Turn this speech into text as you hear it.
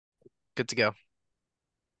Good to go.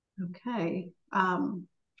 Okay.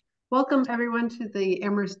 Welcome everyone to the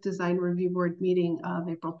Amherst Design Review Board meeting of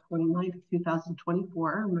April 29th,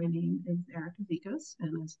 2024. My name is Erica Zikos,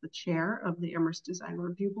 and as the chair of the Amherst Design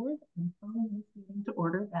Review Board, I'm calling this meeting to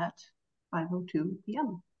order at 5:02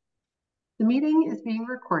 p.m. The meeting is being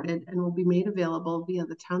recorded and will be made available via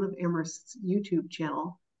the Town of Amherst's YouTube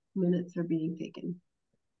channel. Minutes are being taken.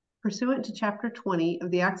 Pursuant to Chapter 20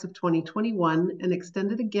 of the Acts of 2021 and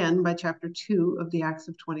extended again by Chapter 2 of the Acts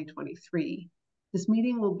of 2023, this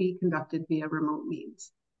meeting will be conducted via remote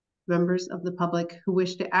means. Members of the public who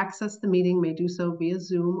wish to access the meeting may do so via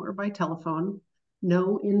Zoom or by telephone.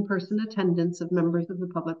 No in-person attendance of members of the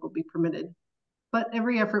public will be permitted, but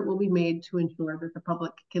every effort will be made to ensure that the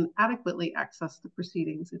public can adequately access the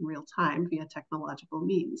proceedings in real time via technological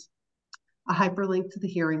means. A hyperlink to the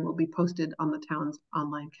hearing will be posted on the town's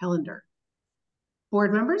online calendar.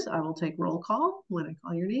 Board members, I will take roll call. When I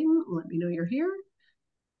call your name, let me know you're here.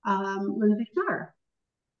 Lindsay Schnarr.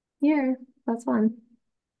 Here, that's fun.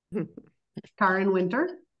 Karen Winter.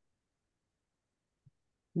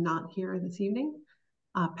 Not here this evening.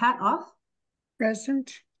 Pat Oth.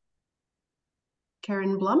 Present.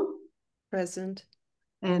 Karen Blum. Present.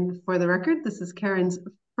 And for the record, this is Karen's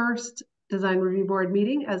first Design Review Board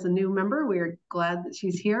meeting as a new member. We are glad that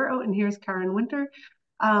she's here. Oh, and here's Karen Winter.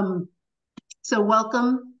 So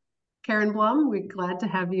welcome, Karen Blum. We're glad to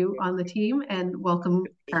have you on the team, and welcome,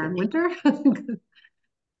 Karen Winter. I think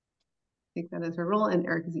that is her role, and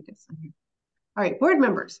Erica Zikos. All right, board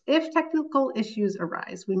members, if technical issues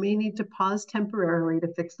arise, we may need to pause temporarily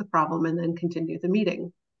to fix the problem and then continue the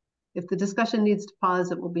meeting. If the discussion needs to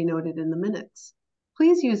pause, it will be noted in the minutes.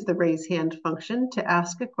 Please use the raise hand function to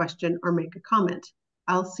ask a question or make a comment.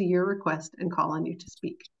 I'll see your request and call on you to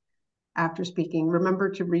speak. After speaking, remember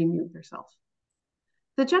to remute yourself.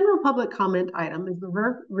 The general public comment item is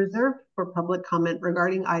reserved for public comment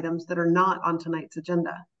regarding items that are not on tonight's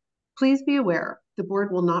agenda. Please be aware, the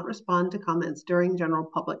board will not respond to comments during general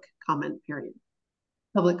public comment period.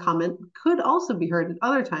 Public comment could also be heard at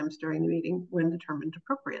other times during the meeting when determined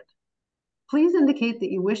appropriate. Please indicate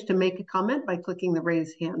that you wish to make a comment by clicking the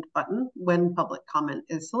raise hand button when public comment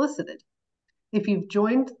is solicited. If you've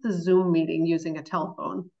joined the Zoom meeting using a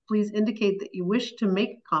telephone, please indicate that you wish to make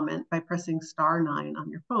a comment by pressing *9 on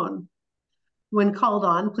your phone. When called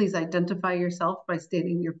on, please identify yourself by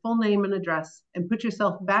stating your full name and address and put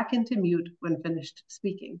yourself back into mute when finished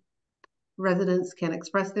speaking. Residents can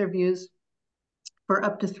express their views for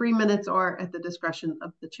up to 3 minutes or at the discretion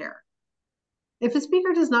of the chair. If a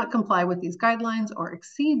speaker does not comply with these guidelines or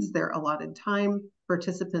exceeds their allotted time,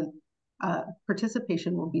 participation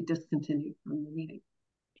will be discontinued from the meeting.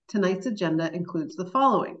 Tonight's agenda includes the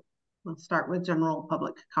following. We'll start with general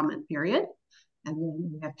public comment period. And then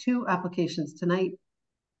we have 2 applications tonight.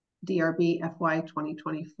 DRB FY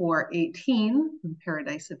 2024-18 from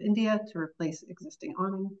Paradise of India to replace existing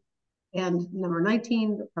awning. And number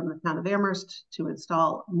 19 from the Town of Amherst to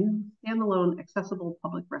install new standalone accessible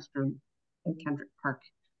public restroom in Kendrick Park.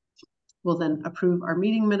 We'll then approve our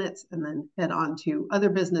meeting minutes and then head on to other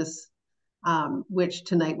business, which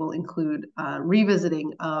tonight will include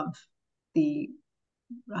revisiting of the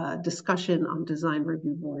discussion on Design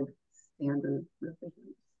Review Board standard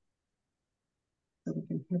revisions. So we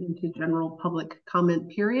can head into general public comment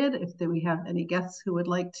period. If we have any guests who would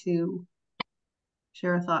like to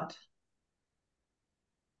share a thought.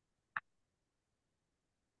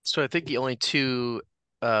 So I think the only 2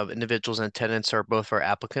 individuals in attendance are both our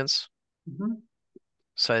applicants. Mm-hmm.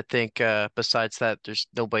 So I think besides that, there's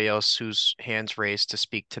nobody else whose hands raised to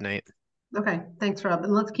speak tonight. Okay, thanks, Rob.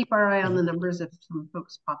 And let's keep our eye on the numbers. If some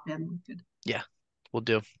folks pop in, we could. Yeah, we'll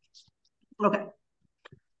do. Okay.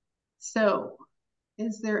 So,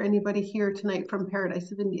 is there anybody here tonight from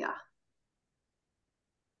Paradise of India?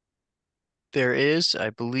 There is,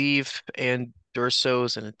 I believe, Ann Durso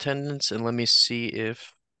is in attendance, and let me see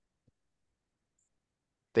if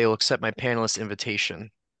they will accept my panelist invitation.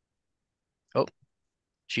 Oh,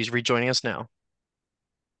 she's rejoining us now.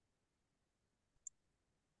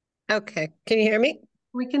 Okay, can you hear me?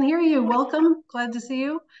 We can hear you. Welcome. Glad to see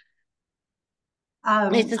you.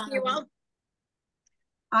 Nice to see you all.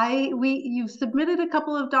 You've submitted a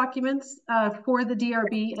couple of documents for the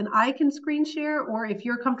DRB, and I can screen share, or if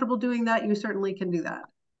you're comfortable doing that, you certainly can do that.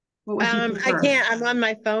 What would you prefer? I can't. I'm on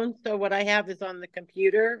my phone, so what I have is on the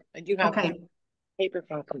computer. I do have paper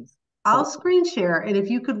copies. I'll screen share, and if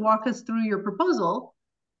you could walk us through your proposal.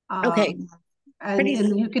 Okay.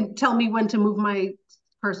 And you can tell me when to move my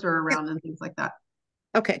cursor around and things like that.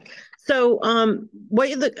 Okay. So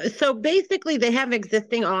so basically they have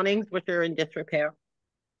existing awnings which are in disrepair.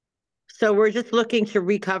 So we're just looking to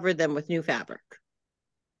recover them with new fabric.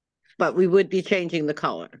 But we would be changing the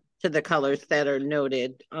color to the colors that are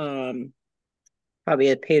noted,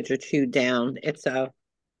 probably a page or two down. It's a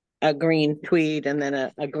green tweed and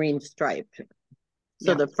then a green stripe.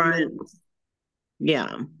 So Yeah, the front,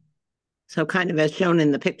 yeah. So kind of as shown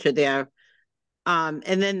in the picture there. And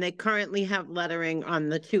then they currently have lettering on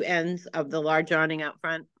the two ends of the large awning out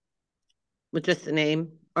front with just the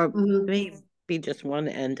name, or maybe just one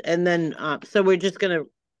end. And then, so we're just gonna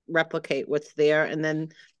replicate what's there. And then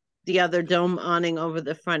the other dome awning over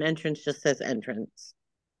the front entrance just says entrance.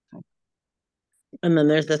 And then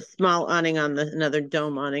there's a small awning on another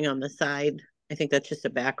dome awning on the side. I think that's just a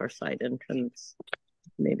back or side entrance,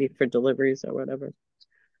 maybe for deliveries or whatever.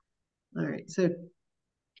 All right, so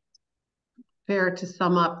fair to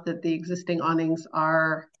sum up that the existing awnings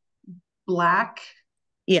are black.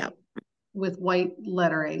 Yeah. With white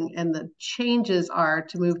lettering, and the changes are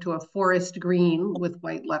to move to a forest green with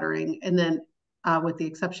white lettering, and then with the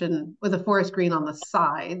exception with a forest green on the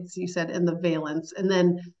sides, you said, and the valance, and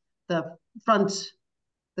then the front,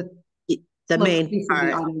 the main piece part of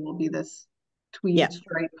the awning will be this tweed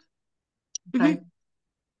stripe. Okay.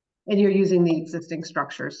 And you're using the existing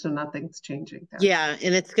structures, so nothing's changing there. Yeah,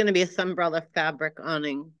 and it's going to be a sunbrella fabric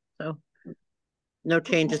awning, so no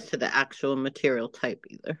changes to the actual material type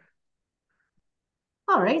either.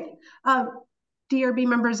 All right. DRB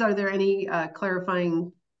members, are there any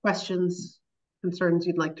clarifying questions, concerns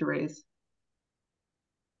you'd like to raise?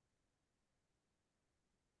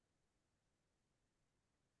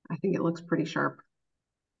 I think it looks pretty sharp.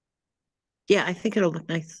 Yeah, I think it'll look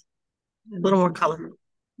nice. A little more color.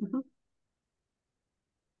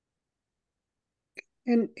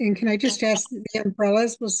 And can I just ask, the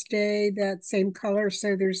umbrellas will stay that same color,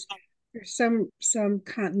 so there's some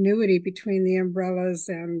continuity between the umbrellas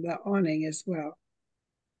and the awning as well.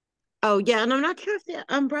 Oh yeah, and I'm not sure if the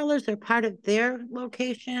umbrellas are part of their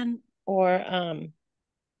location or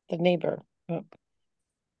the neighbor.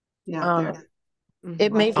 Yeah,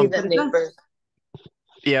 it may be the neighbors.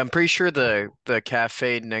 Yeah, I'm pretty sure the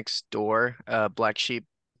cafe next door, Black Sheep,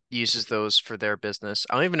 uses those for their business.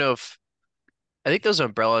 I don't even know if I think those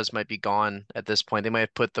umbrellas might be gone at this point. They might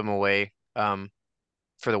have put them away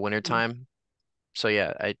for the winter time. So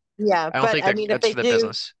yeah, I don't think that's for the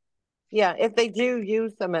business. Yeah, if they do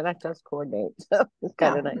use them, and that does coordinate. So it's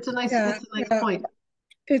kind of nice. It's a nice point.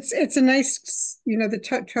 It's a nice,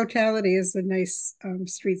 the totality is a nice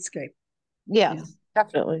streetscape. Yeah,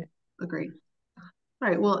 definitely. Agreed. All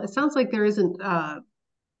right, well, it sounds like there isn't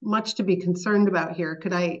much to be concerned about here.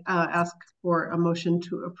 Could I ask for a motion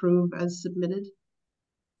to approve as submitted?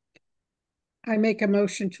 I make a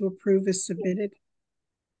motion to approve as submitted.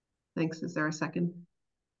 Thanks. Is there a second?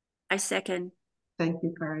 I second. Thank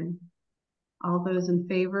you, Karen. All those in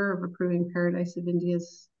favor of approving Paradise of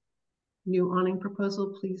India's new awning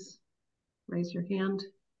proposal, please raise your hand.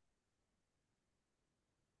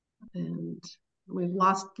 And we've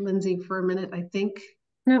lost Lindsay for a minute, I think.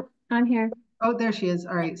 Nope, I'm here. Oh, there she is.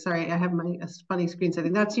 All right, sorry, I have my funny screen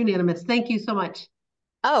setting. That's unanimous. Thank you so much.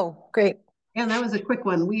 Oh, great. And that was a quick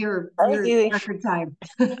one. We're record time.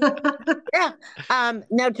 Yeah.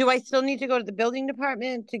 Now, do I still need to go to the building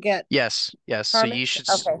department to get? Yes. So you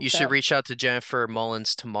should reach out to Jennifer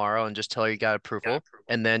Mullins tomorrow and just tell her you got approval,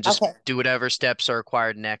 and then just do whatever steps are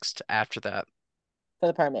required next after that. For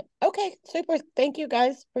the permit. Okay, super. Thank you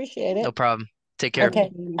guys. Appreciate it. No problem. Take care.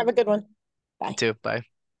 Okay. Have a good one. Bye. You too. Bye.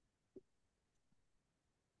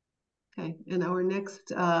 Okay, and our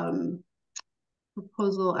next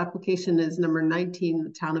proposal application is number 19, the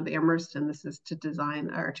Town of Amherst, and this is to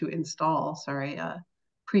install a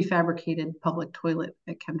prefabricated public toilet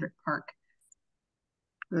at Kendrick Park.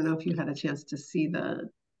 I don't know if you had a chance to see the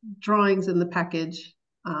drawings in the package.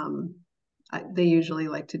 They usually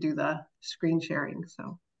like to do the screen sharing,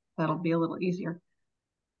 so that'll be a little easier.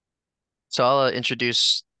 So I'll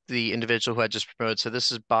introduce the individual who I just promoted. So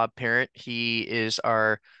this is Bob Parent. He is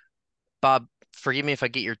Bob, forgive me if I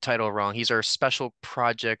get your title wrong. He's our capital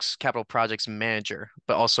projects manager,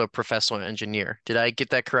 but also a professional engineer. Did I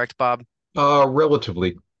get that correct, Bob?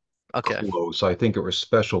 Relatively close. I think it was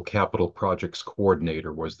special capital projects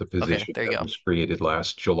coordinator was the position that was created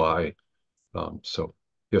last July. So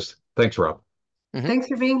yes, thanks, Rob. Thanks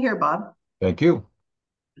for being here, Bob. Thank you.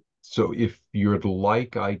 So if you'd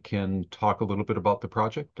like, I can talk a little bit about the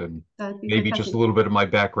project and maybe just a little bit of my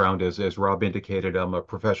background. As Rob indicated, I'm a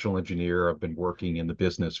professional engineer. I've been working in the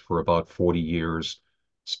business for about 40 years,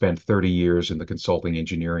 spent 30 years in the consulting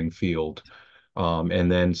engineering field,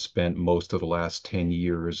 and then spent most of the last 10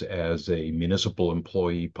 years as a municipal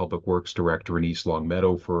employee, public works director in East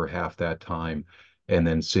Longmeadow for half that time, and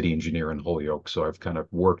then city engineer in Holyoke. So I've kind of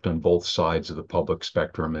worked on both sides of the public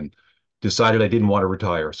spectrum and decided I didn't want to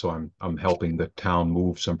retire. So I'm helping the town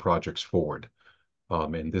move some projects forward.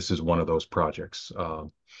 And this is one of those projects.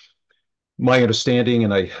 My understanding,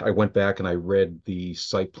 and I went back and I read the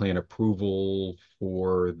site plan approval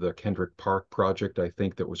for the Kendrick Park project, I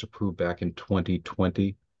think that was approved back in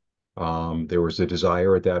 2020. There was a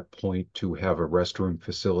desire at that point to have a restroom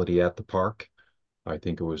facility at the park. I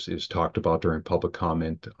think is talked about during public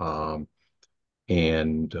comment. What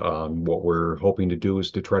we're hoping to do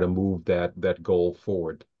is to try to move that goal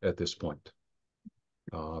forward at this point.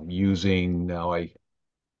 Using now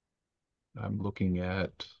I'm looking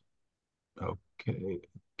at, okay,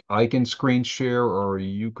 I can screen share, or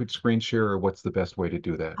you could screen share, or what's the best way to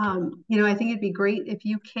do that? I think it'd be great if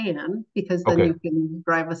you can, because then Okay. you can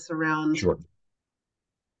drive us around. Sure.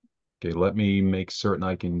 Okay, let me make certain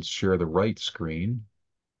I can share the right screen.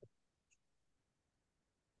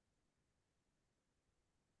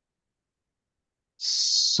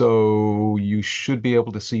 So you should be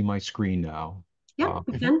able to see my screen now. Yeah,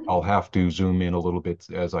 we can. I'll have to zoom in a little bit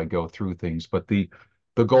as I go through things, but the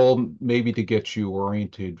goal may be to get you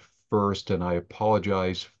oriented first, and I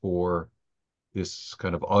apologize for this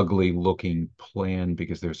kind of ugly looking plan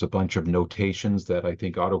because there's a bunch of notations that I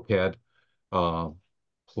think AutoCAD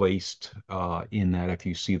placed in that. If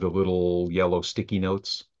you see the little yellow sticky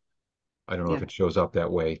notes, I don't know if it shows up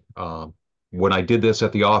that way. When I did this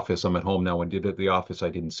at the office, I'm at home now. When I did it at the office, I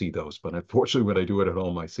didn't see those, but unfortunately, when I do it at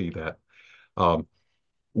home, I see that.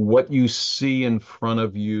 What you see in front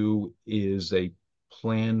of you is a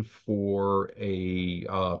plan for a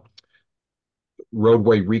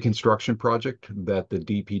roadway reconstruction project that the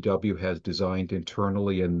DPW has designed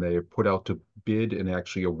internally, and they put out to bid and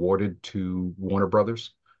actually awarded to Warner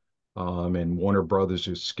Brothers. And Warner Brothers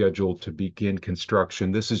is scheduled to begin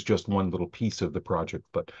construction. This is just one little piece of the project,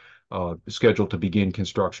 but scheduled to begin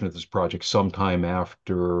construction of this project sometime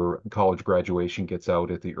after college graduation gets out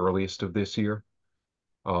at the earliest of this year.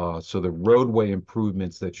 So the roadway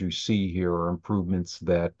improvements that you see here are improvements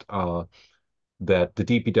that that the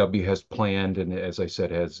DPW has planned, and as I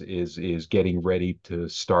said, is getting ready to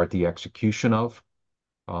start the execution of.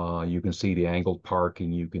 You can see the angled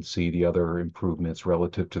parking, you can see the other improvements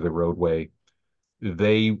relative to the roadway.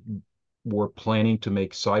 They were planning to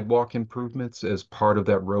make sidewalk improvements as part of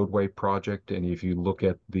that roadway project. And if you look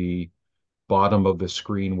at the bottom of the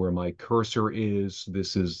screen where my cursor is,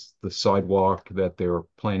 this is the sidewalk that they're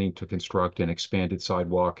planning to construct, an expanded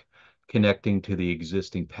sidewalk connecting to the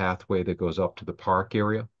existing pathway that goes up to the park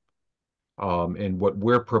area. And what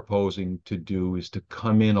we're proposing to do is to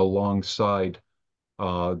come in alongside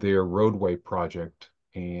their roadway project.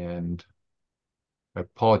 And I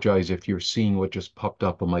apologize if you're seeing what just popped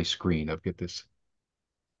up on my screen. I've got this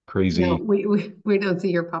crazy. No, we don't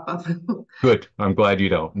see your pop-up. Good. I'm glad you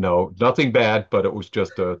don't. No, nothing bad, but it was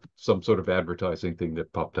just some sort of advertising thing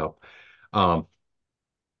that popped up.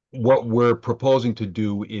 What we're proposing to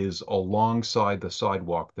do is alongside the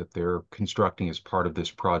sidewalk that they're constructing as part of this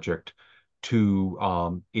project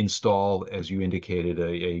to install, as you indicated,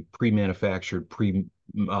 a pre-manufactured,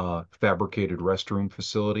 fabricated restroom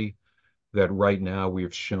facility that right now we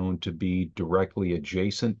have shown to be directly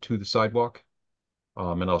adjacent to the sidewalk.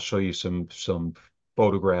 And I'll show you some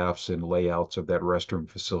photographs and layouts of that restroom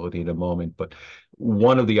facility in a moment. But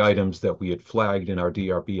one of the items that we had flagged in our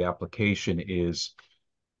DRB application is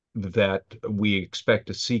that we expect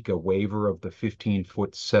to seek a waiver of the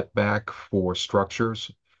 15-foot setback for structures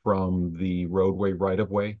from the roadway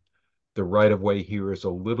right-of-way. The right-of-way here is a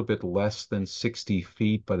little bit less than 60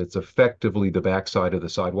 feet, but it's effectively the backside of the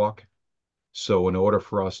sidewalk. So in order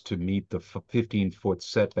for us to meet the 15-foot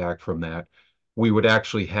setback from that, we would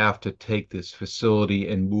actually have to take this facility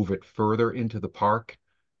and move it further into the park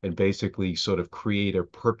and basically sort of create a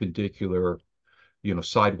perpendicular,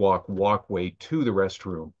 sidewalk walkway to the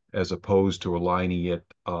restroom, as opposed to aligning it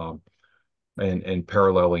and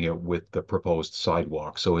paralleling it with the proposed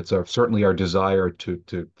sidewalk. So it's certainly our desire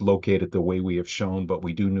to locate it the way we have shown, but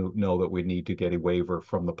we do know that we need to get a waiver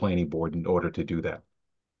from the planning board in order to do that.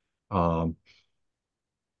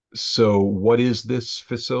 So what is this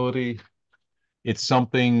facility? It's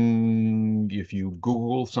something, if you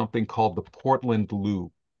Google something called the Portland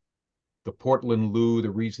Loo. The Portland Loo, the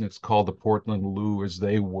reason it's called the Portland Loo is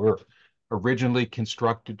they were originally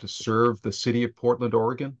constructed to serve the city of Portland,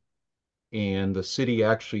 Oregon. And the city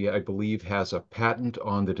actually, I believe, has a patent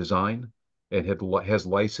on the design and has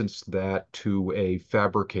licensed that to a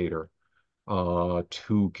fabricator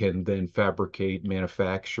who can then fabricate,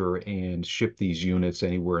 manufacture, and ship these units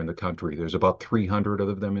anywhere in the country. There's about 300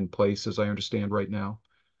 of them in place, as I understand right now.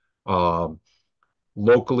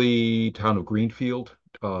 Locally, town of Greenfield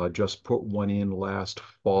just put one in last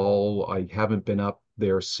fall. I haven't been up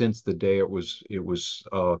there since the day it was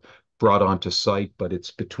brought onto site, but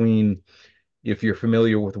it's between, if you're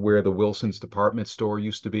familiar with where the Wilson's department store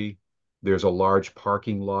used to be, there's a large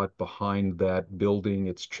parking lot behind that building.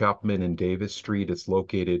 It's Chapman and Davis Street. It's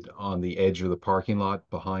located on the edge of the parking lot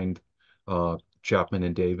behind Chapman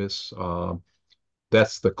and Davis.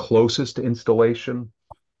 That's the closest installation.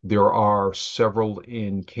 There are several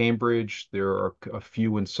in Cambridge. There are a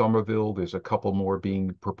few in Somerville. There's a couple more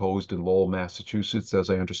being proposed in Lowell, Massachusetts, as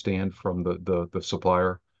I understand from the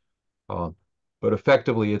supplier. Uh, but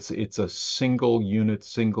effectively, it's a single unit,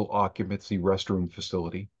 single occupancy restroom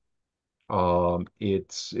facility.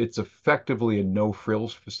 It's effectively a no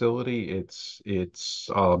frills facility. It's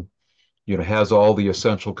has all the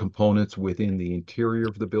essential components within the interior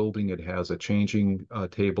of the building. It has a changing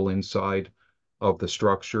table inside of the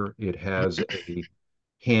structure. It has a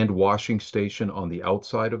hand washing station on the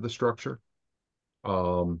outside of the structure.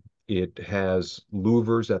 It has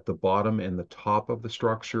louvers at the bottom and the top of the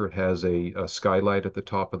structure. It has a skylight at the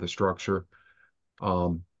top of the structure.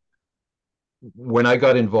 Um, when I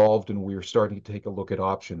got involved and we were starting to take a look at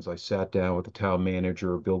options, I sat down with the town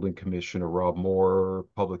manager, building commissioner, Rob Moore,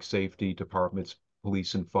 public safety departments,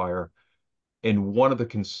 police and fire. And one of the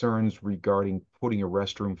concerns regarding putting a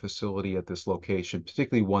restroom facility at this location,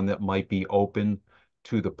 particularly one that might be open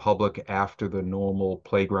to the public after the normal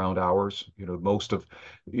playground hours, the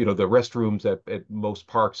restrooms at most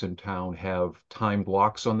parks in town have timed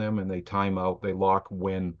locks on them, and they lock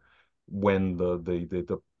when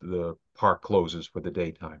the park closes for the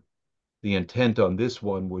daytime. The intent on this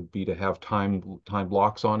one would be to have time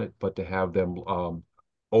locks on it, but to have them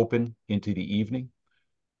open into the evening,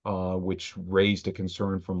 which raised a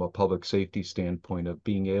concern from a public safety standpoint of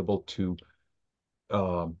being able to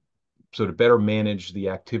um, sort of better manage the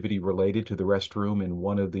activity related to the restroom. And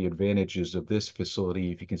one of the advantages of this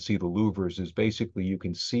facility, if you can see the louvers, is basically you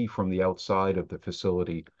can see from the outside of the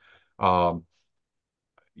facility um,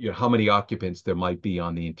 how many occupants there might be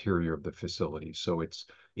on the interior of the facility. So it's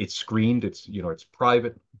screened, it's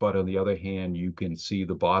private, but on the other hand, you can see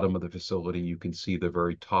the bottom of the facility, you can see the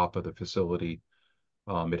very top of the facility.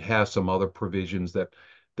 It has some other provisions that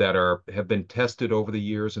have been tested over the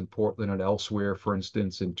years in Portland and elsewhere. For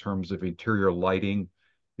instance, in terms of interior lighting,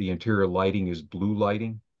 the interior lighting is blue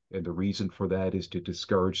lighting, and the reason for that is to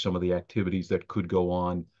discourage some of the activities that could go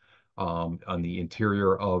on the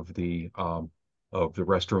interior of the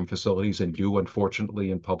restroom facilities, and do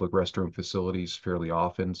unfortunately in public restroom facilities fairly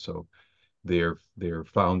often. So they're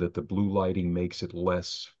found that the blue lighting makes it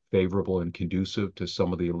less favorable and conducive to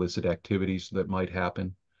some of the illicit activities that might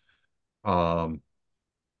happen. So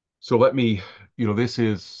this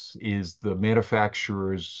is the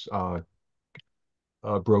manufacturer's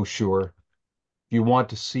brochure. If you want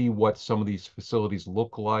to see what some of these facilities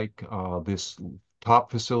look like, this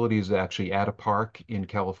top facility is actually at a park in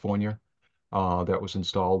California that was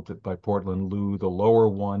installed by Portland Loo. The lower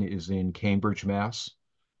one is in Cambridge, Mass,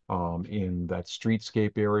 in that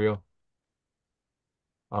streetscape area.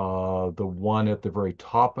 The one at the very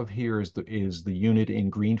top of here is the unit in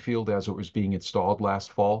Greenfield as it was being installed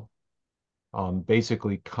last fall.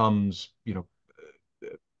 Basically comes,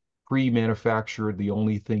 pre-manufactured. The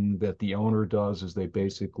only thing that the owner does is they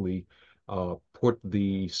basically put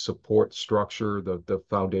the support structure, the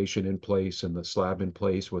foundation in place and the slab in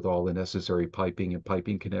place with all the necessary piping and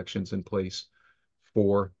piping connections in place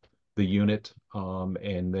for the unit,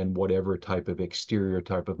 and then whatever type of exterior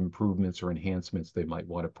type of improvements or enhancements they might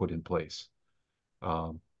want to put in place.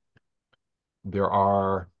 There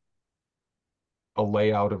are a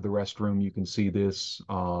layout of the restroom. You can see this.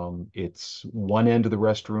 It's one end of the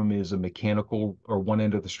restroom is a mechanical, or one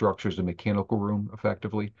end of the structure is a mechanical room,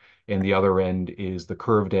 effectively, and the other end is the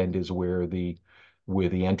curved end is where the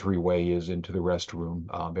entryway is into the restroom.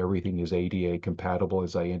 Everything is ADA compatible,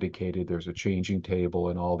 as I indicated. There's a changing table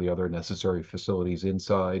and all the other necessary facilities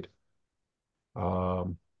inside. As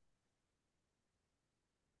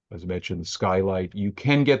I mentioned, the skylight. You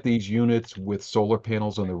can get these units with solar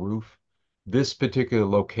panels on the roof. This particular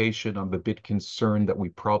location, I'm a bit concerned that we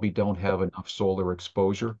probably don't have enough solar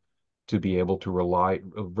exposure to be able to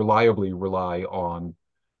reliably rely on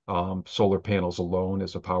solar panels alone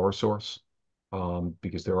as a power source,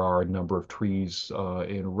 because there are a number of trees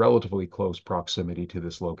in relatively close proximity to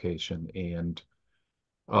this location. And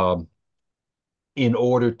in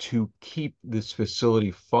order to keep this facility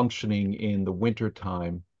functioning in the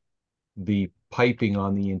wintertime, the piping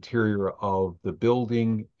on the interior of the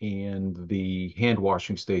building and the hand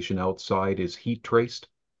washing station outside is heat traced.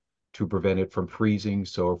 to prevent it from freezing.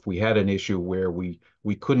 So if we had an issue where we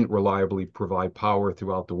couldn't reliably provide power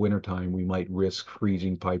throughout the wintertime, we might risk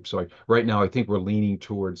freezing pipes. So right now, I think we're leaning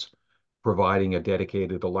towards providing a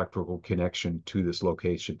dedicated electrical connection to this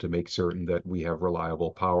location to make certain that we have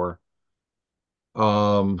reliable power.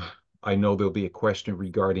 I know there'll be a question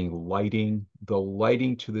regarding lighting. The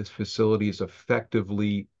lighting to this facility is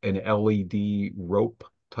effectively an LED rope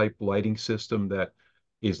type lighting system that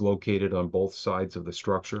is located on both sides of the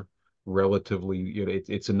structure. Relatively, you know,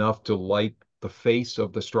 it's enough to light the face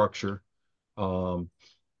of the structure,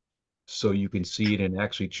 so you can see it, and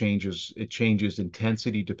actually changes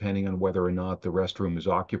intensity depending on whether or not the restroom is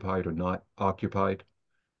occupied or not occupied.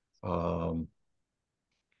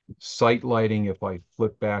 Site lighting, if I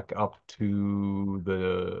flip back up to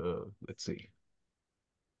the, let's see.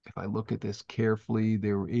 If I look at this carefully,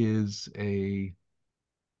 there is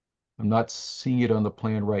I'm not seeing it on the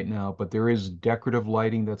plan right now, but there is decorative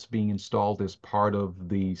lighting that's being installed as part of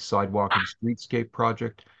the sidewalk and streetscape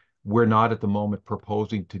project. We're not at the moment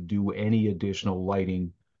proposing to do any additional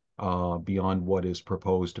lighting beyond what is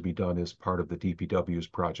proposed to be done as part of the DPW's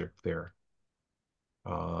project there.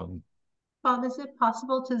 Bob, is it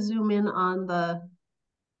possible to zoom in on the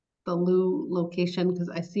loo location? Because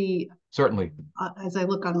I see, certainly, as I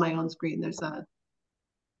look on my own screen, there's an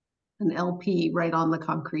LP right on the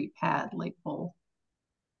concrete pad light pole.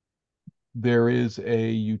 There is a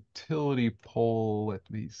utility pole. Let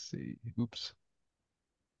me see. Oops.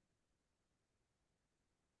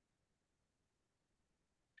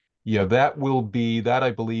 Yeah, that I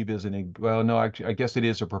believe is well, no, actually, I guess it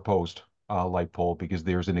is a proposed light pole, because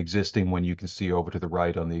there's an existing one you can see over to the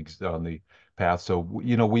right on the path. So,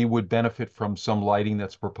 you know, we would benefit from some lighting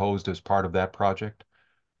that's proposed as part of that project.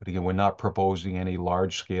 But again, we're not proposing any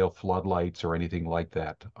large scale floodlights or anything like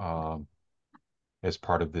that as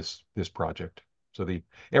part of this project. So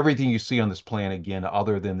everything you see on this plan, again,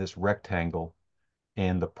 other than this rectangle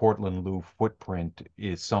and the Portland Loo footprint,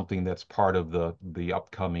 is something that's part of the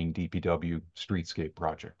upcoming DPW streetscape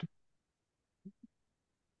project.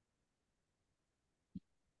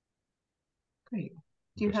 Great.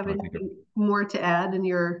 Do you have anything more to add in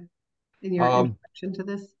your introduction to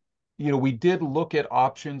this? You know, we did look at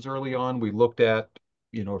options early on. We looked at,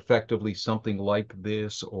 you know, effectively something like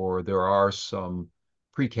this, or there are some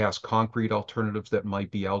precast concrete alternatives that might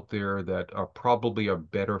be out there that are probably a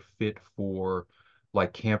better fit for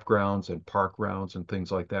like campgrounds and park grounds and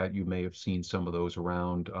things like that. You may have seen some of those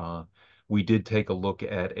around. We did take a look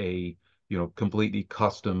at a, you know, completely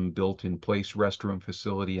custom built in place restroom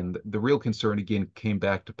facility. And the real concern again came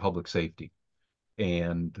back to public safety.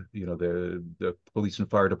 And, you know, the police and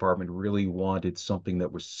fire department really wanted something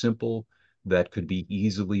that was simple, that could be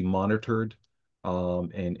easily monitored,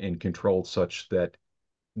 and controlled, such that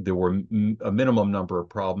there were a minimum number of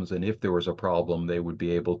problems, and if there was a problem, they would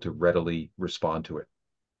be able to readily respond to it.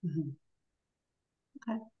 Mm-hmm.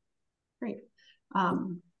 Okay, great.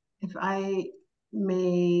 If I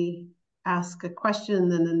may ask a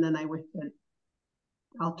question, and then I wish that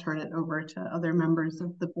I'll turn it over to other members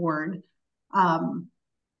of the board. I'm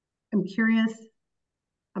curious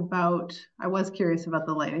about, I was curious about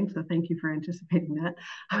the lighting, so thank you for anticipating that.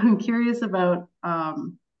 I'm curious about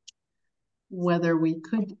whether we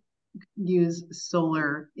could use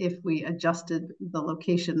solar if we adjusted the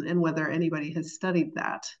location, and whether anybody has studied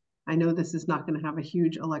that. I know this is not going to have a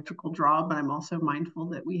huge electrical draw, but I'm also mindful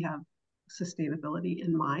that we have sustainability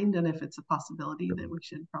in mind, and if it's a possibility, that we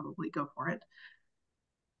should probably go for it.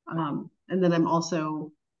 And then I'm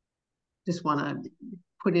also just want to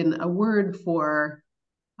put in a word for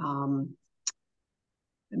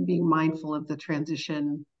being mindful of the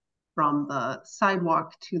transition from the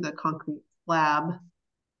sidewalk to the concrete slab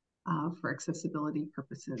for accessibility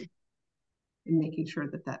purposes, and making sure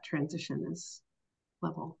that that transition is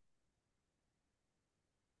level.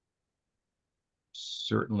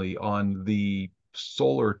 Certainly on the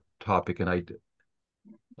solar topic, and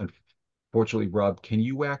unfortunately, Rob, can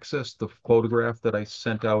you access the photograph that I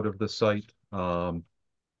sent out of the site? I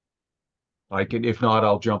can, if not,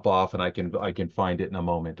 I'll jump off and I can find it in a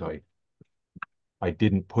moment. I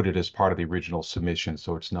didn't put it as part of the original submission,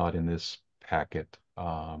 so it's not in this packet.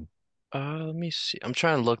 Let me see. I'm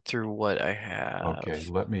trying to look through what I have. Okay,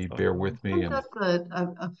 let me bear with me. And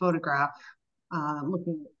a photograph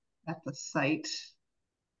looking at the site.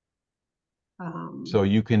 So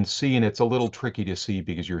you can see, and it's a little tricky to see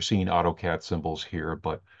because you're seeing AutoCAD symbols here,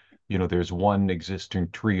 but you know, there's one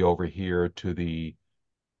existing tree over here to the,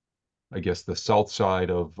 I guess, the south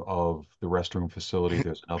side of the restroom facility.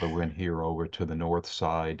 There's another one here over to the north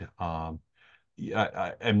side.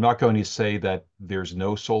 I'm not going to say that there's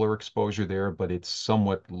no solar exposure there, but it's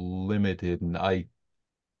somewhat limited. And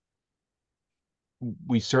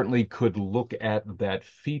we certainly could look at that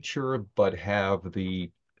feature, but have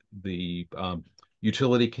the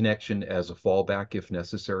utility connection as a fallback if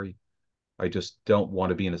necessary. I just don't want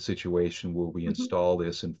to be in a situation where we install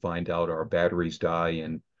this and find out our batteries die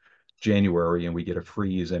in January and we get a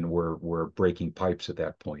freeze and we're breaking pipes at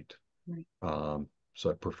that point. Right. So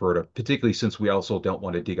I prefer to, particularly since we also don't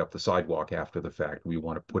want to dig up the sidewalk after the fact. We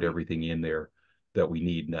want to put everything in there that we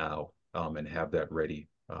need now, and have that ready.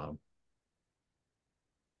 That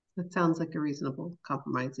sounds like a reasonable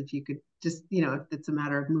compromise. If you could just, if it's a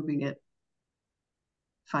matter of moving it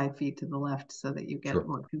 5 feet to the left so that you get Sure.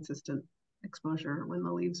 more consistent exposure when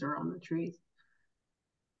the leaves are on the trees.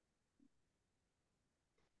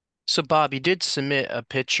 So Bob, you did submit a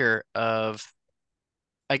picture of,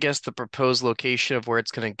 I guess, the proposed location of where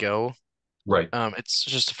it's going to go. Right. It's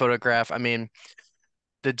just a photograph. I mean,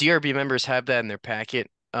 the DRB members have that in their packet.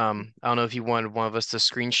 I don't know if you wanted one of us to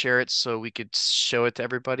screen share it so we could show it to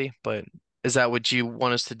everybody, but is that what you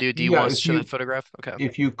want us to do? Do you Yeah, want us to show that photograph? Okay.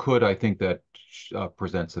 if you could, I think that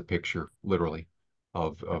presents the picture literally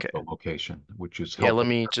of Okay. the location, which is Yeah, helpful let for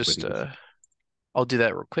me everybody just to see. I'll do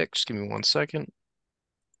that real quick. Just give me 1 second.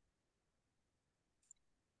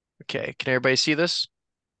 Okay, can everybody see this?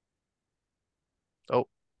 Oh,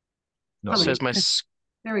 No, it says my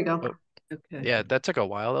There we go. oh, Okay. yeah, that took a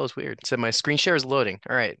while. That was weird. It said my screen share is loading.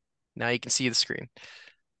 All right. Now you can see the screen.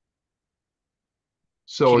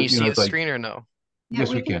 so, Can you see the as I, screen or no? Yeah,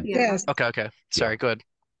 yes, we can. Yes. Okay. Sorry, go ahead.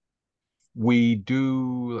 We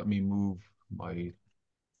do, let me move where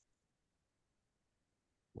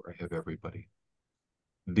I have everybody.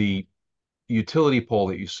 The utility pole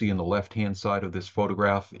that you see in the left-hand side of this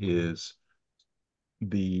photograph is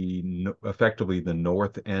effectively the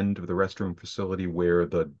north end of the restroom facility where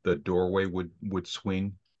the doorway would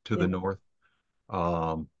swing to the north.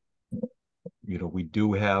 We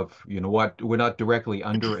do have, we're not directly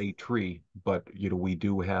under a tree, but we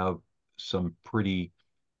do have some pretty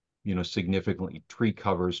significantly tree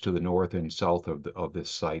covers to the north and south of this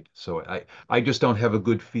site. So I just don't have a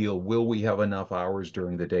good feel. Will we have enough hours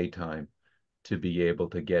during the daytime to be able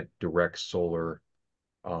to get direct solar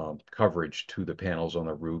coverage to the panels on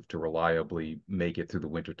the roof to reliably make it through the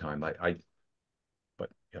wintertime?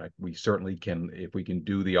 But we certainly can, if we can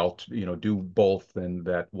do do both, then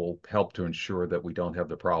that will help to ensure that we don't have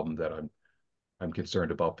the problem that I'm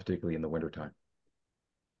concerned about, particularly in the wintertime.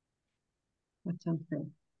 That sounds good.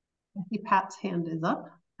 I see Pat's hand is up.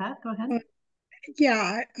 Pat, go ahead.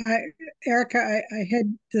 Yeah, Erica, I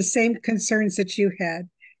had the same concerns that you had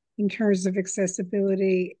in terms of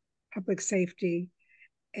accessibility, public safety,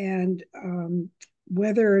 and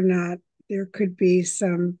whether or not there could be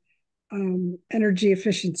some energy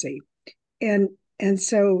efficiency. And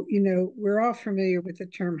so, we're all familiar with the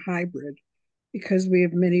term hybrid because we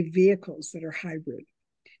have many vehicles that are hybrid.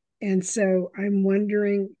 And so I'm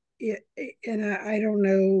wondering, and I don't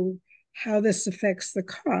know how this affects the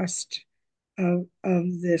cost of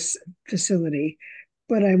this facility,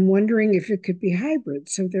 but I'm wondering if it could be hybrid.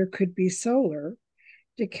 So there could be solar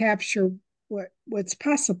to capture what's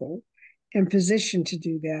possible and positioned to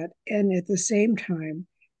do that, and at the same time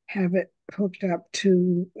have it hooked up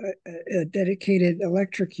to a dedicated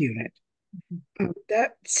electric unit.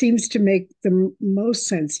 That seems to make the most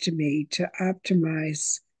sense to me to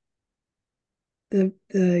optimize the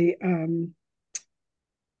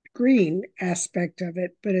green aspect of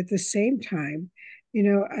it, but at the same time,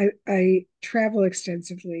 I travel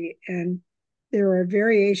extensively, and there are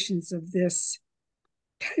variations of this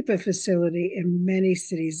type of facility in many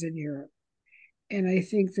cities in Europe. And I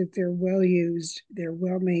think that they're well used, they're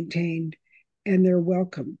well maintained, and they're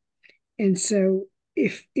welcome. And so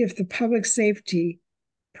if the public safety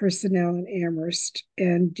personnel in Amherst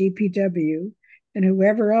and DPW and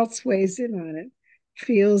whoever else weighs in on it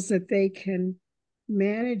feels that they can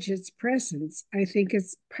manage its presence, I think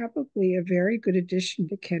it's probably a very good addition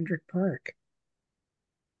to Kendrick Park.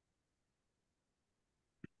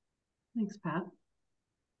 Thanks, Pat.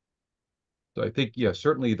 So I think, yeah,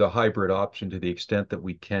 certainly the hybrid option, to the extent that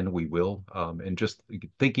we can, we will. And just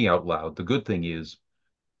thinking out loud, the good thing is,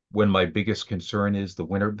 when my biggest concern is the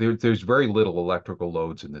winter, there's very little electrical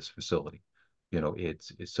loads in this facility.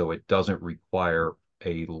 So it doesn't require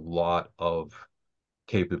a lot of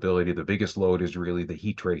capability. The biggest load is really the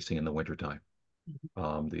heat tracing in the wintertime.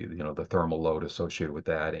 The thermal load associated with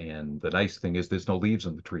that. And the nice thing is there's no leaves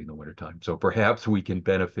on the tree in the wintertime. So perhaps we can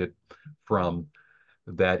benefit from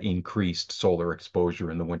that increased solar exposure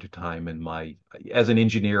in the wintertime. And as an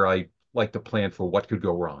engineer, I like to plan for what could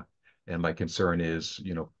go wrong. And my concern is,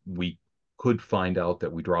 we could find out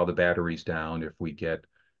that we draw the batteries down if we get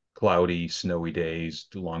cloudy, snowy days,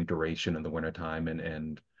 long duration in the wintertime,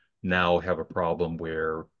 and now have a problem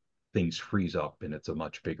where things freeze up and it's a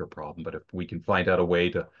much bigger problem. But if we can find out a way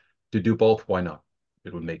to do both, why not?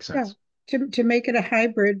 It would make sense. To make it a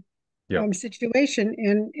hybrid Yeah. Situation,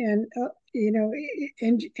 and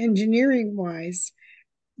engineering wise,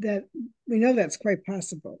 that we know that's quite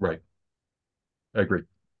possible. Right. I agree.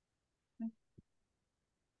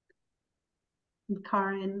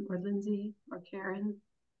 Karen or Lindsay or Karen?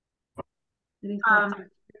 Any thoughts?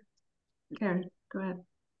 Karen, go ahead.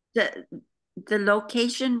 The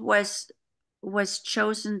location was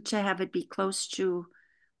chosen to have it be close to.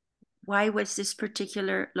 Why was this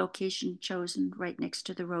particular location chosen right next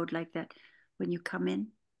to the road like that when you come in?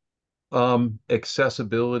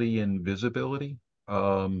 Accessibility and visibility.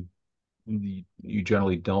 You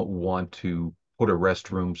generally don't want to put a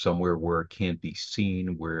restroom somewhere where it can't be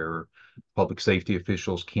seen, where public safety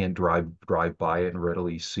officials can't drive by it and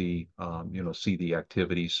readily see the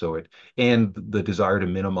activity. And the desire to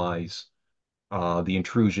minimize the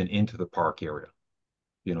intrusion into the park area.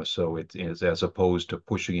 So it is, as opposed to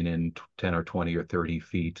pushing it in 10 or 20 or 30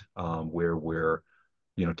 feet, where we're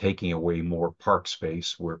taking away more park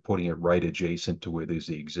space. We're putting it right adjacent to where there's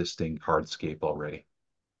the existing hardscape already.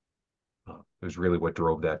 It was really what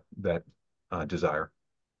drove that desire.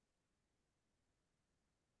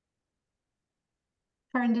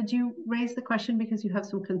 Karen, did you raise the question because you have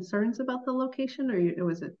some concerns about the location, or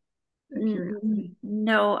was it a curiosity?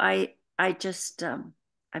 No, I just,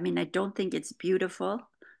 I mean, I don't think it's beautiful.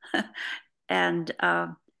 And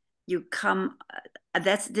you come,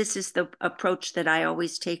 this is the approach that I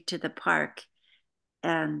always take to the park.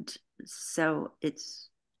 And so it's,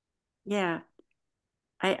 yeah,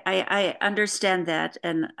 I understand that,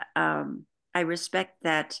 and I respect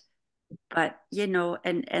that, but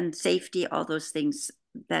and safety, all those things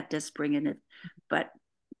that does bring in it, but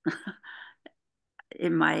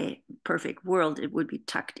in my perfect world, it would be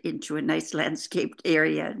tucked into a nice landscaped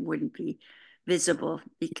area and wouldn't be visible,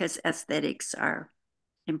 because aesthetics are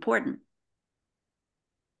important.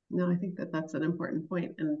 No, I think that that's an important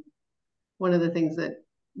point. And one of the things that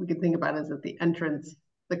we could think about is that the entrance,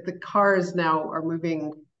 like the cars now are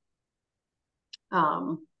moving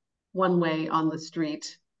one way on the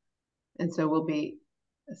street. And so we'll be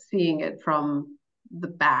seeing it from the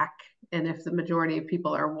back. And if the majority of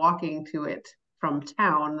people are walking to it from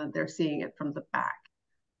town, then they're seeing it from the back.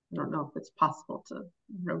 I don't know if it's possible to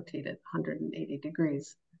rotate it 180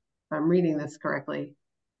 degrees, if I'm reading this correctly.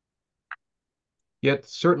 Yeah, it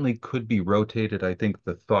certainly could be rotated. I think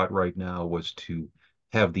the thought right now was to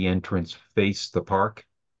have the entrance face the park,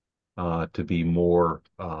 to be more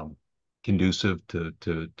conducive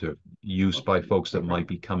to use by folks that might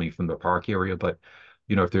be coming from the park area. But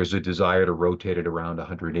if there's a desire to rotate it around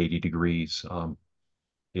 180 degrees,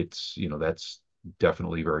 it's that's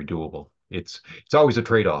definitely very doable. It's always a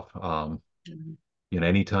trade-off.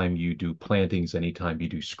 Anytime you do plantings, anytime you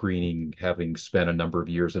do screening, having spent a number of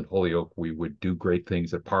years in Holyoke, we would do great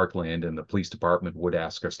things at Parkland, and the police department would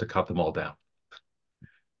ask us to cut them all down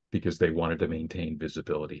because they wanted to maintain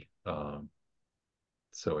visibility.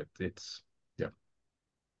 So it's, yeah.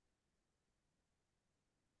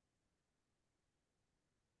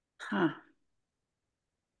 Huh.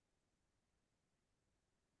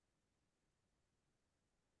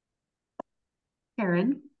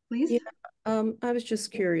 Karen, please. Yeah, I was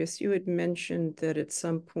just curious. You had mentioned that at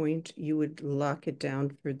some point you would lock it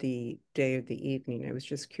down for the day or the evening. I was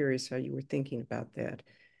just curious how you were thinking about that.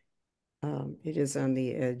 It is on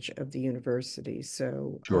the edge of the university,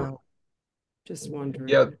 so Sure. Just wondering.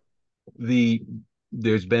 Yeah,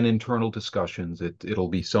 there's been internal discussions. It'll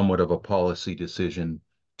be somewhat of a policy decision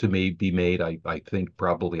to be made. I think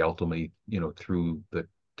probably ultimately, through the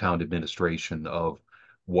town administration, of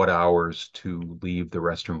what hours to leave the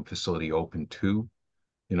restroom facility open to.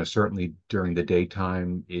 Certainly during the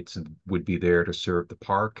daytime, would be there to serve the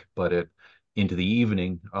park, but into the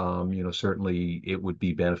evening, certainly it would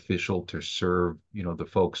be beneficial to serve, the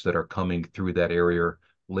folks that are coming through that area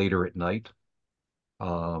later at night.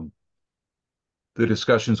 The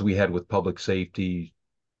discussions we had with public safety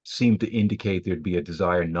seemed to indicate there'd be a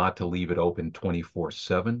desire not to leave it open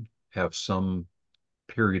 24/7, have some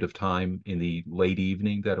period of time in the late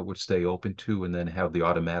evening that it would stay open to, and then have the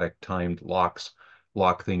automatic timed locks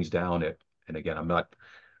lock things down at, and again, I'm not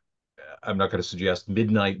going to suggest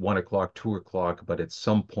midnight, 1 o'clock, 2 o'clock, but at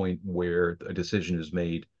some point where a decision is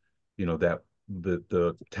made, that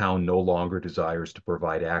the town no longer desires to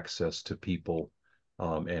provide access to people,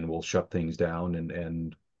 and will shut things down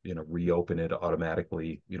and reopen it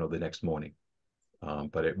automatically, the next morning.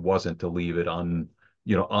 But it wasn't to leave it or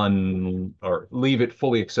leave it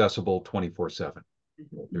fully accessible 24/7.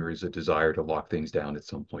 There is a desire to lock things down at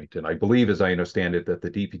some point. And I believe, as I understand it, that the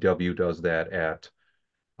DPW does that at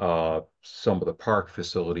some of the park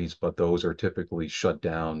facilities, but those are typically shut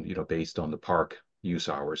down, based on the park use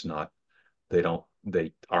hours.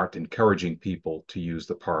 They aren't encouraging people to use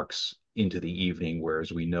the parks into the evening,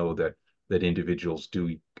 whereas we know that individuals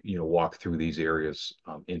do, walk through these areas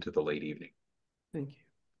into the late evening. Thank you.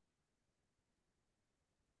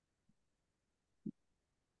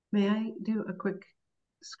 May I do a quick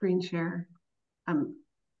screen share? I'm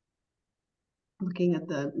looking at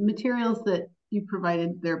the materials that you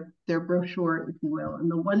provided, their brochure, if you will,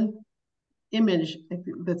 and the one image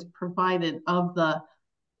that's provided of the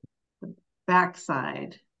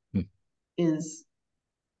backside is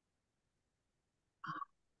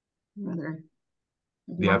rather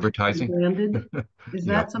the advertising branded. Is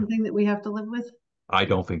yeah. that something that we have to live with? I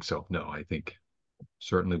don't think so. No, I think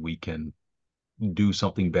certainly we can do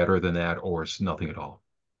something better than that, or nothing at all.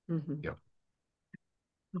 Yeah,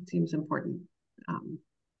 that seems important.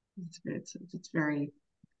 It's very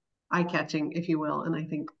eye-catching, if you will, and I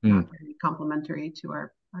think not very complimentary to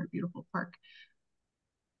our beautiful park.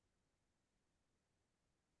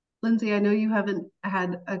 Lindsay, I know you haven't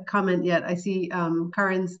had a comment yet. I see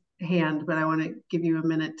Karen's hand, but I want to give you a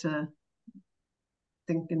minute to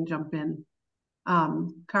think and jump in.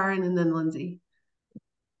 Karen and then Lindsay.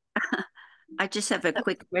 I just have a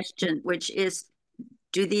quick question, which is,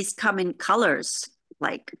 do these come in colors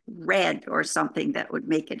like red or something that would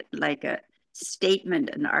make it like a statement,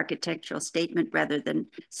 an architectural statement, rather than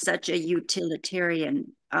such a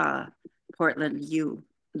utilitarian Portland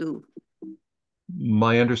Lou?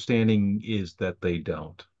 My understanding is that they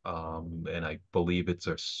don't. And I believe it's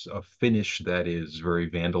a finish that is very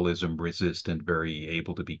vandalism resistant, very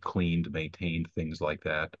able to be cleaned, maintained, things like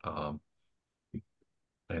that.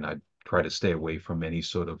 And I try to stay away from any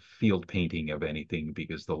sort of field painting of anything,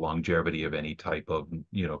 because the longevity of any type of,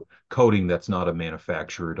 coating that's not a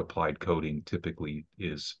manufactured applied coating typically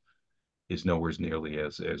is nowhere nearly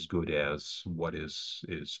as good as what is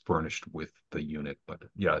furnished with the unit. But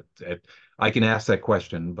yeah, I can ask that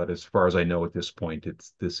question, but as far as I know at this point,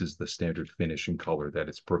 this is the standard finish and color that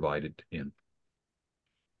it's provided in.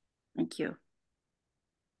 Thank you.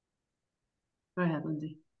 Go ahead,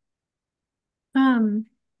 Lindsay.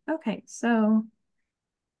 Okay, so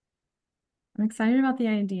I'm excited about the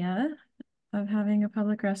idea of having a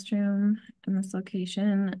public restroom in this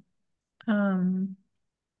location. A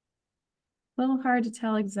little hard to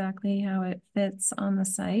tell exactly how it fits on the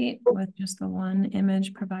site with just the one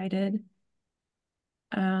image provided,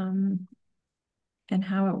 and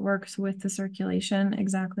how it works with the circulation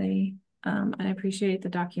exactly. I appreciate the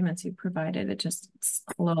documents you provided. It's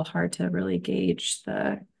a little hard to really gauge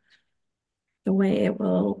the way it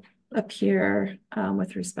will appear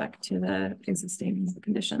with respect to the existing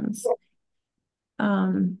conditions.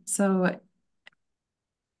 So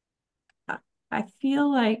I feel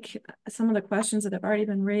like some of the questions that have already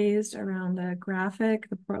been raised around the graphic,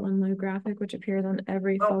 the Portland Lou graphic, which appears on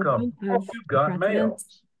every photo of You've got mail.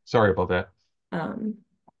 Sorry about that.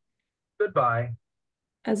 Goodbye.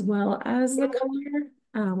 As well as the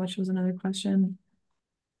color, which was another question.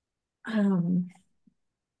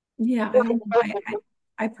 Yeah,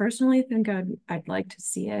 I personally think I'd like to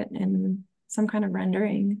see it in some kind of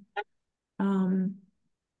rendering,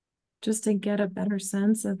 just to get a better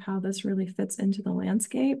sense of how this really fits into the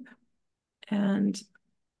landscape, and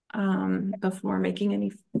before making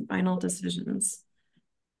any final decisions,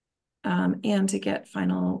 and to get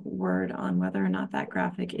final word on whether or not that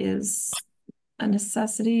graphic is a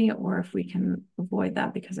necessity or if we can avoid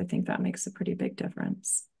that, because I think that makes a pretty big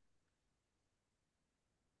difference.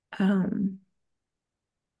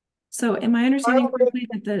 So am I understanding correctly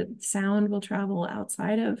that the sound will travel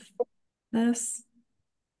outside of this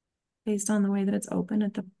based on the way that it's open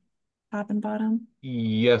at the top and bottom?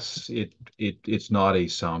 Yes, it's not a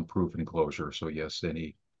soundproof enclosure. So yes,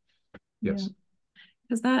 yes. Yeah.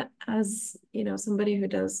 Because that, as somebody who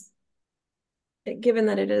does, given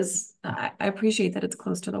that it is, I appreciate that it's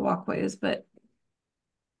close to the walkways, but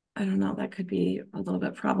I don't know, that could be a little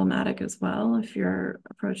bit problematic as well if you're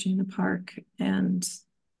approaching the park and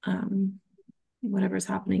whatever's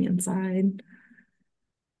happening inside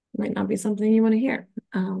might not be something you want to hear.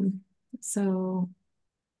 So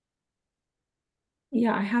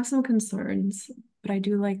yeah, I have some concerns, but I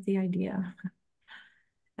do like the idea.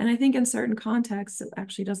 And I think in certain contexts, it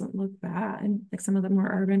actually doesn't look bad. Like some of the more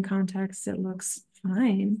urban contexts, it looks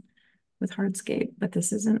fine with hardscape, but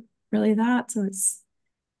this isn't really that. So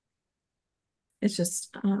It's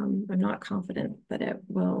just I'm not confident that it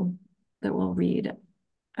will read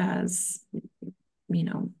as, you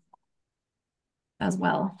know, as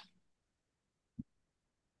well.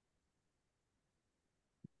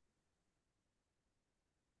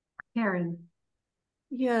 Karen.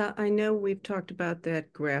 Yeah, I know we've talked about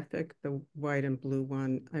that graphic, the white and blue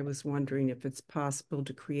one. I was wondering if it's possible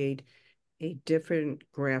to create a different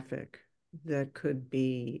graphic that could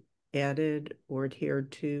be added or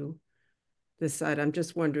adhered to the site. I'm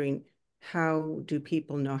just wondering, how do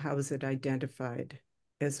people know, how is it identified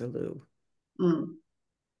as a loo? Let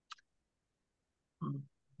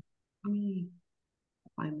me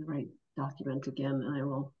find the right document again, and I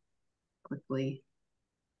will quickly.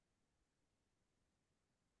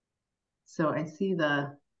 So I see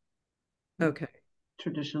the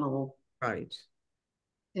traditional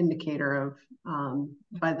indicator of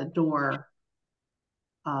by the door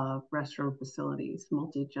of restroom facilities,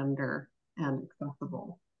 multi-gender and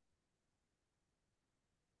accessible.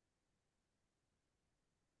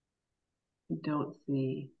 I don't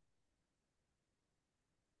see,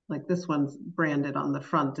 like, this one's branded on the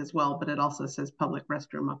front as well, but it also says public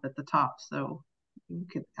restroom up at the top. So you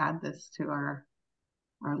could add this to our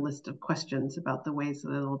list of questions about the ways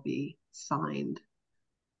that it'll be signed.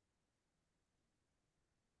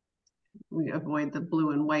 We avoid the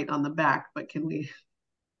blue and white on the back, but can we,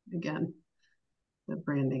 again, the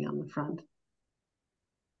branding on the front.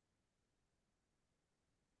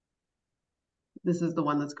 This is the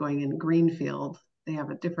one that's going in Greenfield. They have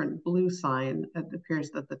a different blue sign. It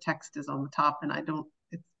appears that the text is on the top, and I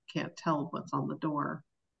can't tell what's on the door.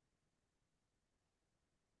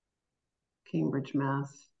 Cambridge,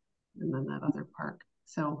 Mass, and then that other park.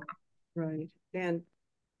 So. Right. And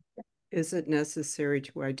is it necessary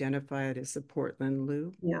to identify it as the Portland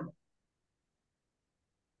Loo? Yeah.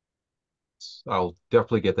 I'll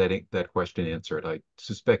definitely get that question answered. I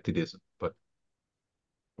suspect it isn't, but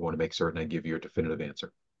I want to make certain I give you a definitive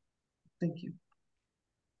answer. Thank you.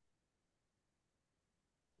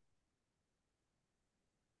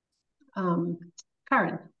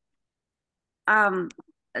 Karen.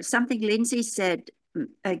 Something Lindsay said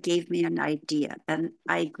gave me an idea, and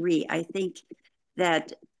I agree. I think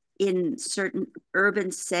that in certain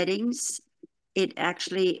urban settings, it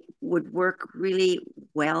actually would work really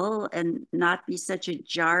well and not be such a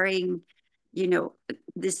jarring, you know,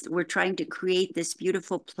 we're trying to create this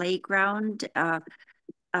beautiful playground,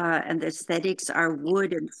 and the aesthetics are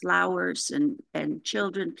wood and flowers and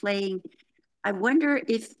children playing. I wonder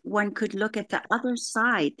if one could look at the other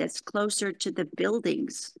side that's closer to the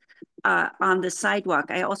buildings on the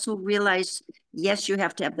sidewalk. I also realize, yes, you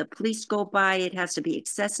have to have the police go by, it has to be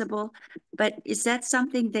accessible, but is that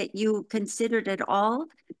something that you considered at all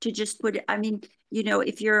to just put, I mean, you know,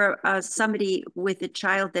 if you're somebody with a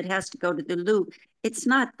child that has to go to the loo, it's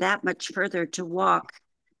not that much further to walk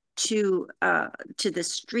to the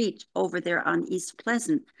street over there on East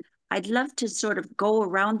Pleasant. I'd love to sort of go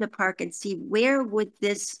around the park and see where would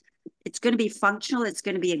this, it's going to be functional. It's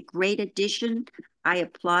going to be a great addition. I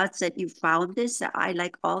applaud that you found this. I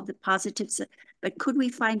like all the positives, but could we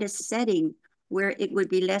find a setting where it would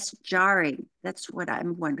be less jarring? That's what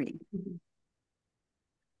I'm wondering.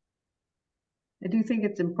 I do think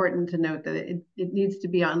it's important to note that it needs to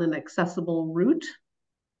be on an accessible route.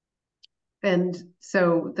 And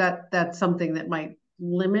so that's something that might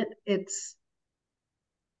limit its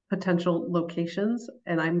potential locations.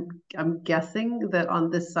 And I'm guessing that on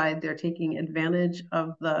this side, they're taking advantage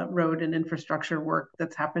of the road and infrastructure work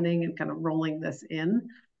that's happening and kind of rolling this in.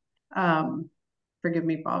 Forgive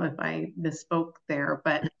me, Bob, if I misspoke there,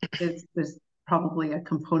 but there's probably a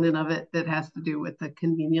component of it that has to do with the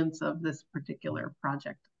convenience of this particular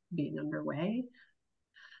project being underway.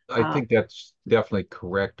 I think that's definitely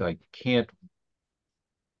correct. I can't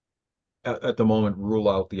at the moment rule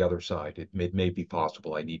out the other side. It may be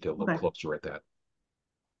possible. I need to look closer at that.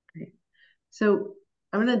 Great. So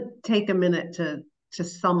I'm going to take a minute to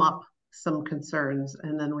sum up some concerns,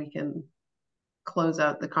 and then we can close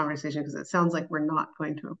out the conversation, because it sounds like we're not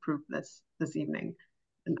going to approve this evening,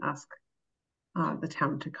 and ask the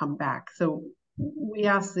town to come back. So we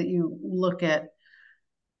ask that you look at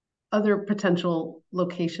other potential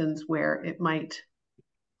locations where it might,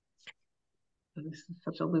 this is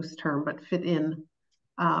such a loose term, but fit in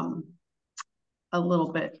a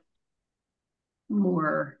little bit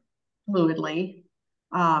more fluidly.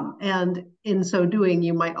 And in so doing,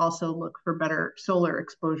 you might also look for better solar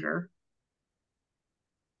exposure.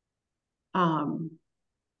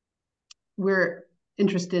 We're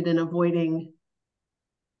interested in avoiding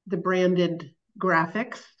the branded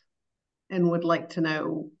graphics and would like to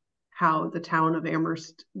know how the town of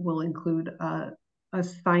Amherst will include a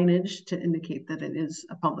signage to indicate that it is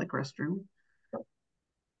a public restroom.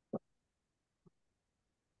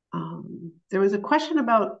 There was a question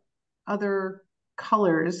about other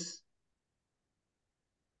colors.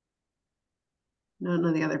 None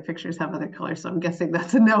of the other pictures have other colors, so I'm guessing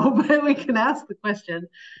that's a no, but we can ask the question.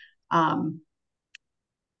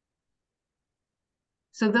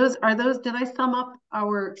 So did I sum up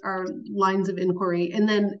our lines of inquiry? And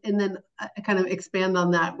then kind of expand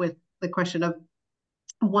on that with the question of,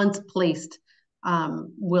 once placed,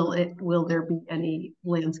 will there be any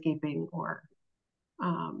landscaping or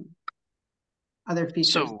other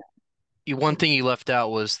features? So one thing you left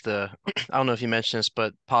out was the, I don't know if you mentioned this,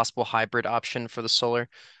 but possible hybrid option for the solar.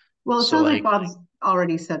 Well, it So sounds like Bob's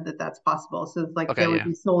already said that that's possible. So it's like okay, there would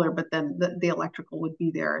be solar, but then the electrical would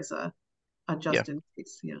be there as a just yeah. in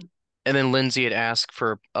case. Yeah. And then Lindsay had asked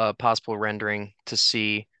for a possible rendering to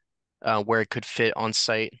see where it could fit on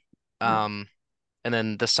site. And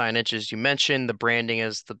then the signage, as you mentioned, the branding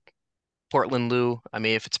is the Portland Lou. I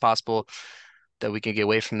mean, if it's possible that we can get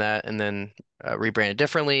away from that and then rebrand it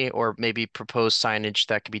differently, or maybe propose signage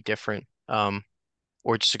that could be different,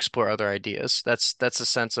 or just explore other ideas. That's a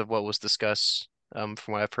sense of what was discussed from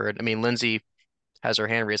what I've heard. I mean, Lindsay has her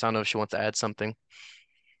hand raised. I don't know if she wants to add something.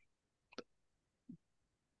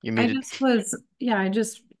 You muted.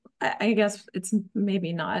 I guess it's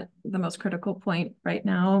maybe not the most critical point right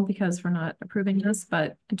now because we're not approving this,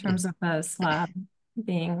 but in terms of the slab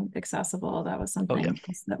being accessible, that was something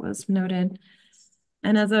that was noted.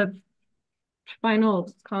 And as a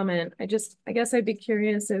final comment, I guess I'd be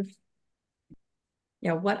curious if,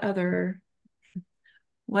 what other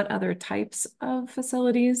types of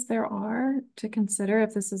facilities there are to consider,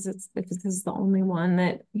 if this is the only one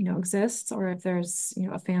that exists, or if there's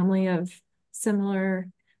a family of similar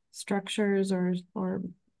structures or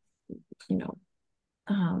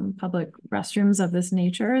public restrooms of this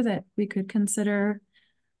nature that we could consider.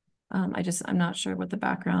 I'm not sure what the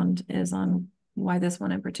background is on why this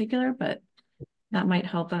one in particular, but that might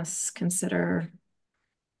help us consider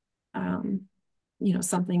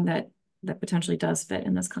something that potentially does fit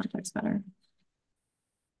in this context better.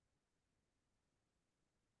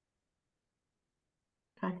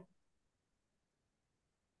 Okay.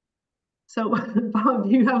 So, Bob,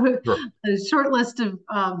 you have a short list of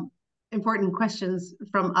important questions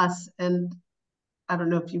from us, and I don't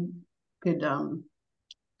know if you could come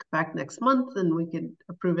back next month and we could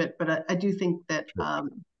approve it, but I do think that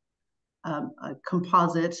a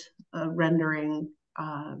composite rendering,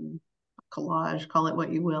 collage, call it what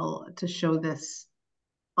you will, to show this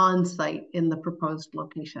on site in the proposed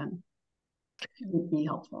location would be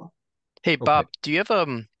helpful. Hey Bob, do you have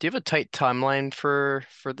a tight timeline for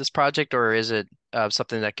this project, or is it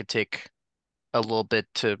something that could take a little bit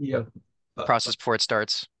to process before it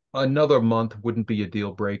starts? Another month wouldn't be a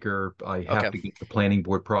deal breaker. I have to get the planning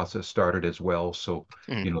board process started as well, so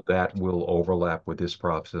that will overlap with this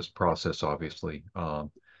process obviously.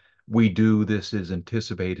 This is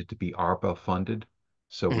anticipated to be ARPA funded,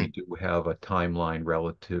 so we do have a timeline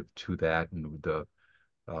relative to that, and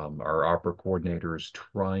our ARPA coordinator is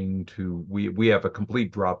trying to, we have a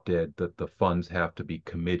complete drop dead that the funds have to be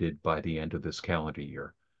committed by the end of this calendar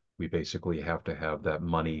year. We basically have to have that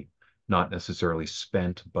money not necessarily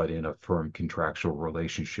spent, but in a firm contractual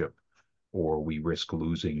relationship, or we risk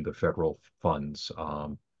losing the federal funds.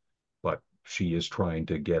 But she is trying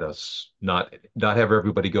to get us not have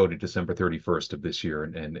everybody go to December 31st of this year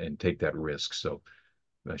and take that risk. So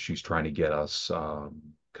she's trying to get us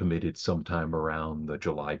committed sometime around the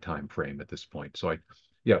July timeframe at this point. So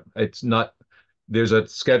it's not, there's a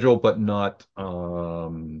schedule, but not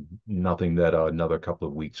nothing that another couple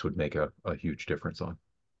of weeks would make a huge difference on.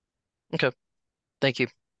 Okay, thank you.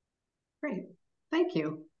 Great, thank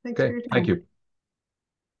you. Thanks for your time. Thank you.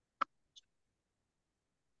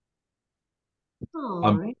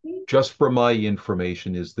 Just for my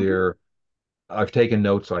information, is there, I've taken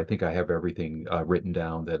notes, so I think I have everything written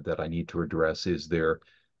down that I need to address. Is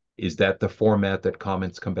that the format that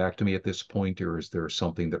comments come back to me at this point, or is there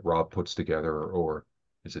something that Rob puts together, or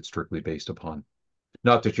is it strictly based upon?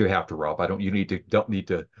 Not that you have to, Rob. I don't need to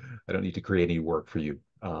create any work for you.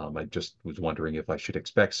 I just was wondering if I should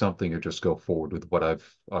expect something or just go forward with what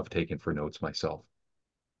I've taken for notes myself.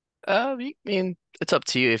 I mean, it's up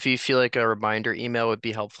to you. If you feel like a reminder email would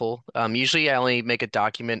be helpful. Usually I only make a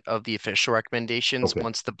document of the official recommendations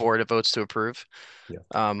once the board votes to approve.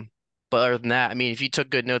 Yeah. But other than that, I mean, if you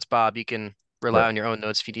took good notes, Bob, you can rely on your own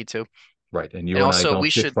notes if you need to. Right. And you and I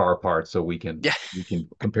don't sit far apart, so we can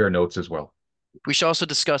compare notes as well. We should also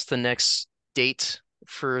discuss the next date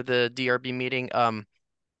for the DRB meeting.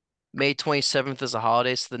 May 27th is a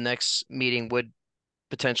holiday, so the next meeting would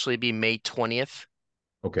potentially be May 20th.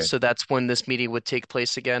 Okay. So that's when this meeting would take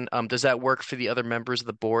place again. Does that work for the other members of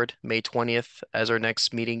the board, May 20th as our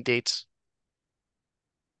next meeting dates?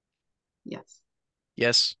 Yes.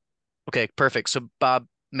 Yes. Okay, perfect. So Bob,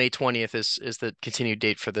 May 20th is the continued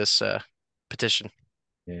date for this petition.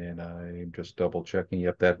 And I'm just double checking.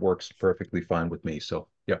 Yep, that works perfectly fine with me. So,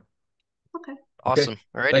 yeah. Okay. Awesome. Okay.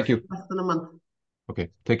 All right. Thank you. Less than a month. Okay.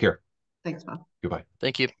 Take care. Thanks, Bob. Goodbye.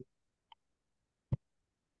 Thank you.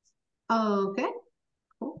 Okay.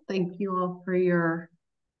 Cool. Thank you all for your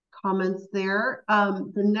comments there. The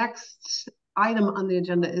next item on the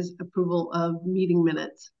agenda is approval of meeting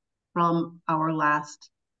minutes from our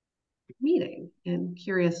last meeting. And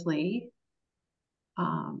curiously,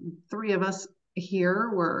 3 of us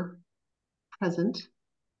here were present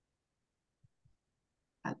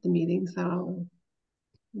at the meeting. So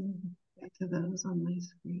get to those on my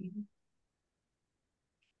screen.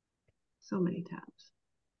 So many tabs.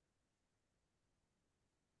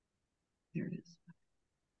 There it is.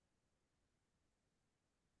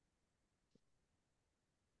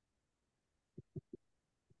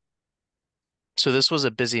 So this was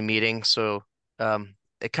a busy meeting, so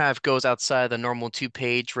it kind of goes outside the normal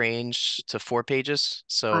 2-page range to 4 pages.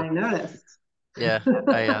 So I noticed.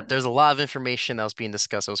 yeah, there's a lot of information that was being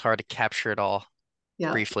discussed. It was hard to capture it all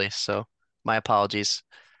briefly. So my apologies.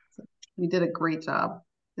 You did a great job.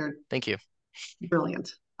 Thank you.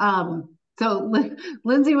 Brilliant. So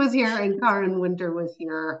Lindsay was here and Karen Winter was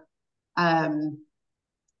here. And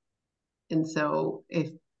so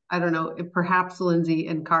I don't know if perhaps Lindsay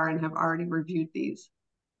and Karen have already reviewed these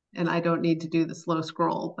and I don't need to do the slow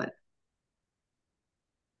scroll, but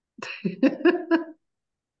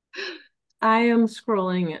I am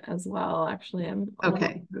scrolling as well. Actually, I'm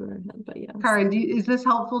okay. But yeah. Karen, is this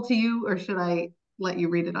helpful to you, or should I let you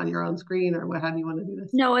read it on your own screen, or how do you want to do this?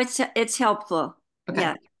 No, it's helpful. Okay.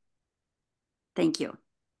 Yeah. Thank you.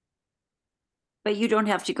 But you don't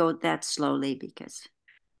have to go that slowly because,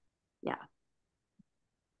 yeah.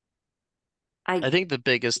 I think the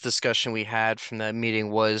biggest discussion we had from that meeting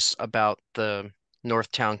was about the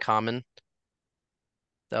Northtown Common.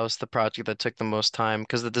 That was the project that took the most time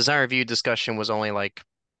because the design review discussion was only like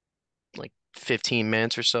 15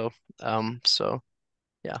 minutes or so. So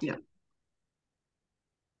yeah. Yeah.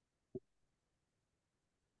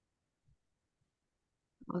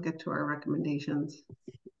 I'll get to our recommendations.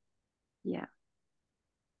 Yeah.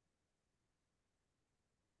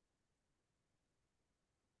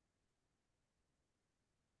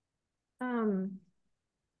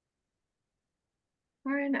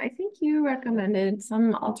 Karen, I think you recommended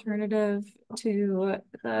some alternative to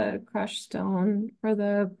the crushed stone for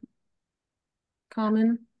the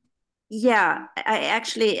common. Yeah, I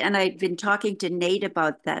actually, and I've been talking to Nate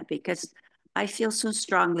about that because I feel so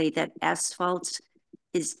strongly that asphalt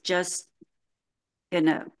is just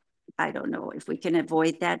gonna, I don't know if we can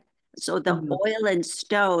avoid that. So the oil and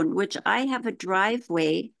stone, which I have a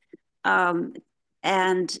driveway,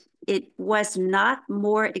 and it was not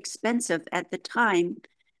more expensive at the time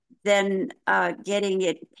than getting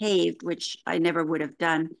it paved, which I never would have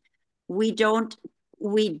done. We don't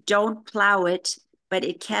plow it, but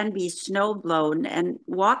it can be snow blown, and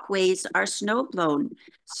walkways are snow blown.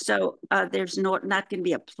 So there's not going to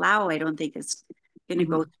be a plow. I don't think it's going to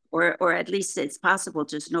go, or at least it's possible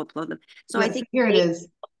to snow plow them. So yes, I think here it is.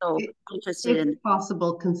 Interested if in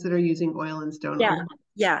possible, consider using oil and stone.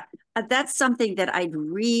 Yeah, that's something that I'd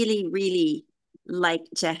really, really like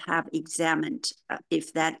to have examined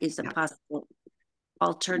if that is a possible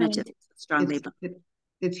alternative. Strongly,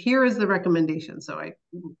 it's here as the recommendation, so I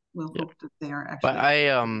will hope that they are actually. But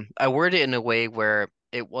I worded it in a way where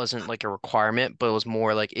it wasn't like a requirement, but it was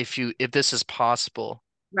more like if this is possible,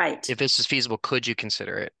 right? If this is feasible, could you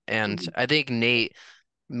consider it? And I think Nate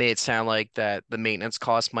made it sound like that the maintenance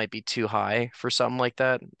cost might be too high for something like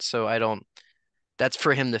that. So that's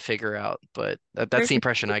for him to figure out, but that's the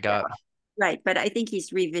impression I got. Right, but I think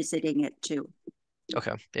he's revisiting it too.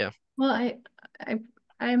 Okay, yeah. Well,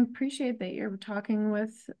 I appreciate that you're talking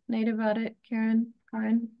with Nate about it, Karen.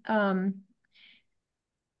 I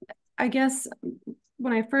guess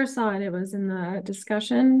when I first saw it, it was in the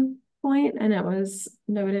discussion point, and it was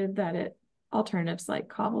noted that alternatives like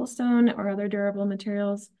cobblestone or other durable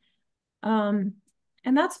materials.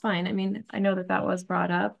 And that's fine. I mean, I know that was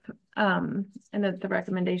brought up, and that the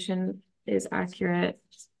recommendation is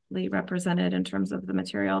accurately represented in terms of the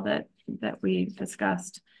material that we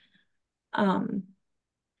discussed. And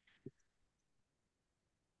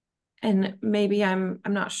maybe I'm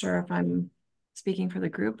not sure if I'm speaking for the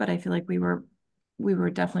group, but I feel like we were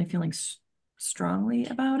definitely feeling strongly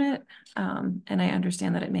about it. And I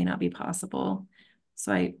understand that it may not be possible.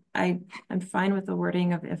 So I'm fine with the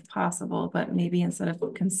wording of if possible, but maybe instead of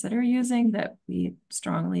consider using, that we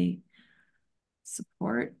strongly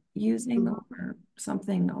support using or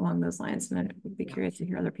something along those lines. And I would be curious to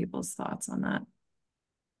hear other people's thoughts on that.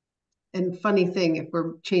 And funny thing, if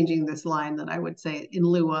we're changing this line, that I would say in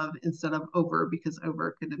lieu of instead of over, because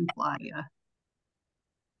over could imply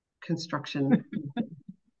construction.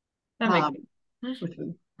 That makes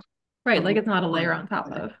right, like it's not a layer on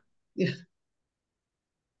top of. Yeah.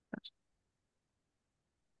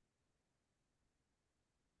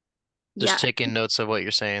 Just taking notes of what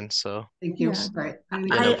you're saying. So thank you. Yeah. Right. Yeah,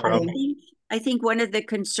 no problem. I think one of the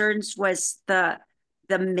concerns was the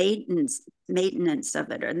maintenance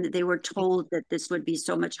of it, and they were told that this would be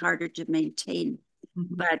so much harder to maintain.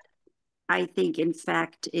 But I think, in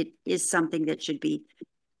fact, it is something that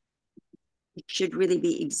should really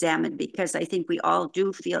be examined, because I think we all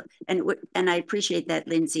do feel, and I appreciate that,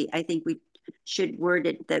 Lindsay. I think we should word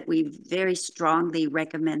it that we very strongly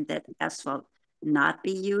recommend that asphalt not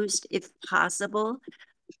be used if possible,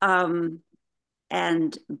 but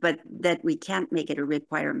that we can't make it a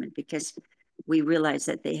requirement, because we realize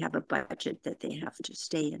that they have a budget that they have to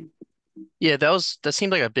stay in. Yeah, that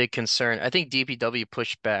seemed like a big concern. I think DPW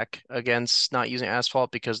pushed back against not using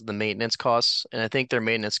asphalt because of the maintenance costs, and I think their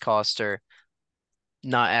maintenance costs are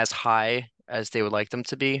not as high as they would like them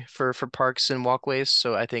to be for parks and walkways.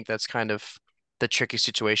 So I think that's kind of the tricky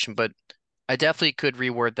situation. But I definitely could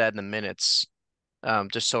reword that in the minutes,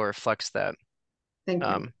 just so it reflects that. Thank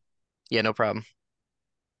you. Yeah, no problem.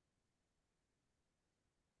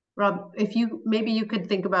 Rob, if maybe you could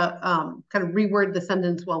think about kind of reword the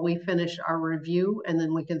sentence while we finish our review, and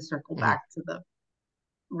then we can circle back to the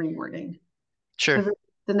rewording. Sure.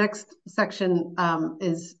 The next section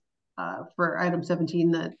is for item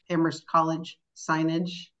 17, the Amherst College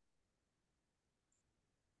signage.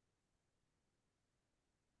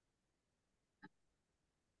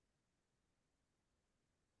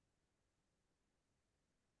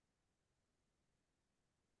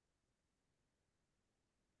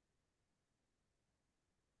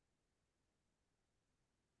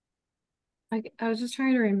 I was just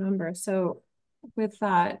trying to remember. So with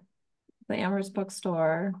that, the Amherst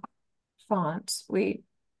Bookstore font, we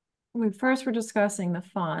first were discussing the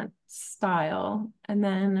font style, and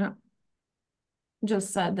then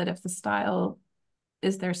just said that if the style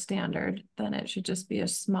is their standard, then it should just be a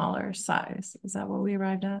smaller size. Is that what we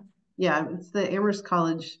arrived at? Yeah, it's the Amherst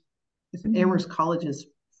College. It's Amherst College's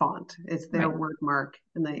font. It's their word mark,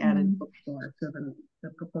 and they added bookstore. So then the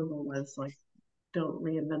proposal was like, don't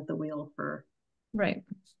reinvent the wheel for okay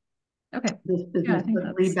this business,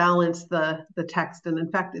 but rebalance the text. And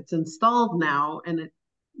in fact, it's installed now, and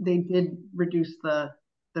they did reduce the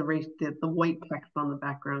white text on the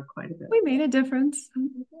background quite a bit. We made a difference.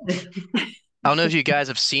 I don't know if you guys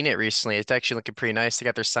have seen it recently. It's actually looking pretty nice. They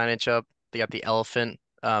got their signage up. They got the elephant.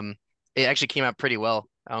 It actually came out pretty well.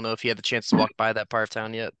 I don't know if you had the chance to walk by that part of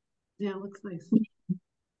town yet. Yeah, it looks nice.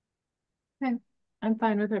 Okay, I'm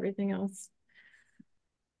fine with everything else.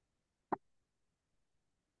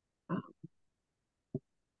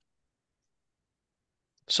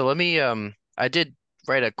 So let me I did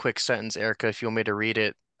write a quick sentence, Erica, if you want me to read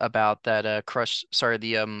it, about that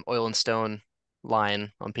the oil and stone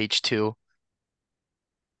line on page 2.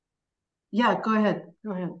 Yeah, go ahead.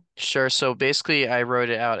 Sure. So basically I wrote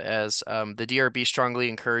it out as the DRB strongly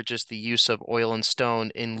encourages the use of oil and stone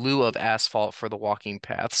in lieu of asphalt for the walking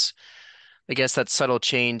paths. I guess that subtle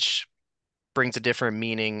change brings a different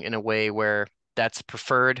meaning in a way where that's a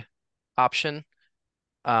preferred option.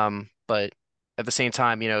 But at the same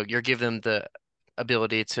time, you're giving them the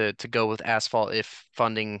ability to go with asphalt if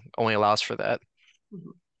funding only allows for that.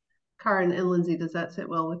 Karen and Lindsay, does that sit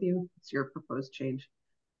well with you? It's your proposed change.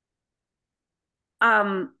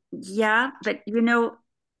 Yeah, but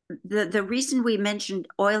the reason we mentioned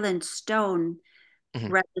oil and stone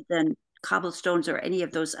rather than cobblestones or any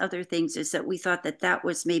of those other things is that we thought that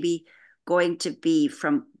was maybe going to be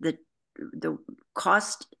from the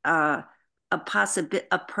cost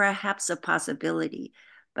perhaps a possibility.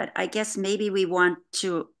 But I guess maybe we want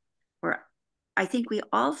to, or I think we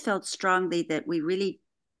all felt strongly that we really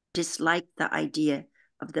disliked the idea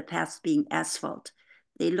of the paths being asphalt.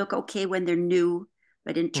 They look okay when they're new,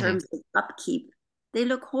 but in terms of upkeep, they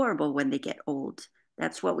look horrible when they get old.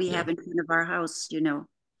 That's what we have in front of our house,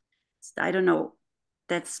 I don't know.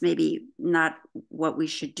 That's maybe not what we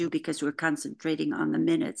should do because we're concentrating on the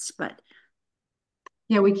minutes, but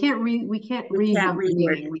yeah, we can't read the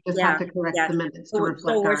meaning. We just have to correct the minutes to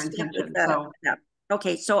reflect our intention.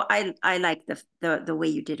 Okay, so I like the way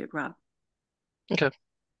you did it, Rob. Okay.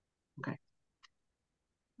 Okay.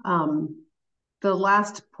 The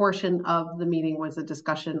last portion of the meeting was a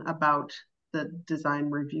discussion about the design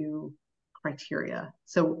review criteria.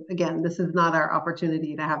 So again, this is not our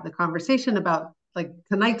opportunity to have the conversation about, like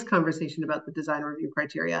tonight's conversation about the design review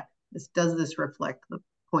criteria. Does this reflect the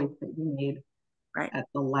point that you made at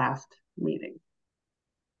the last meeting?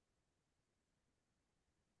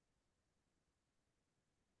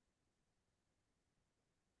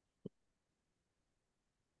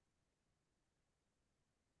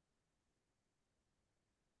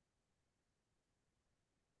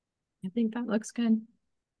 I think that looks good.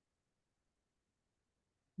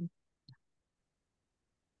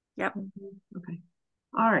 Yep. Okay.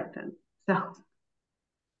 All right then. So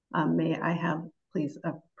may I have please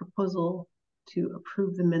a proposal to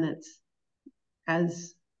approve the minutes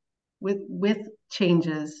as with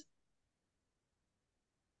changes?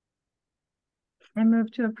 I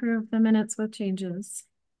move to approve the minutes with changes.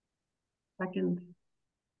 Second.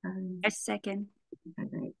 A second. Okay,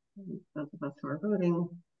 great. Those of us who are voting,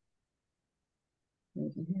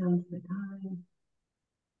 raise your hands, say aye.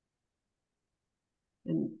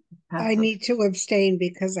 And I need to abstain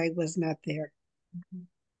because I was not there.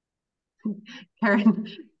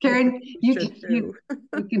 Karen, you can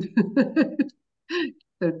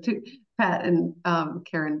so Pat and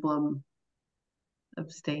Karen Blum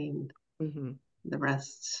abstained. The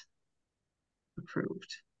rest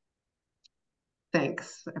approved.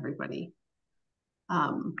 Thanks, everybody.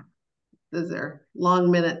 Those are long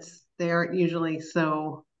minutes. They aren't usually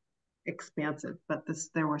so expansive, but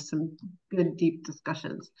there were some good deep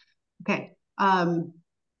discussions. Okay.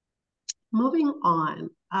 Moving on,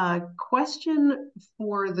 a question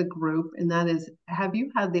for the group, and that is, have you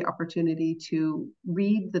had the opportunity to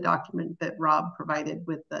read the document that Rob provided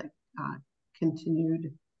with the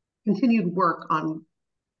continued work on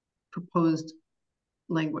proposed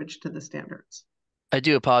language to the standards? I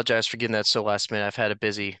do apologize for getting that so last minute. I've had a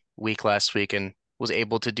busy week last week and was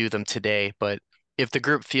able to do them today, but if the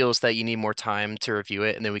group feels that you need more time to review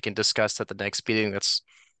it and then we can discuss at the next meeting, that's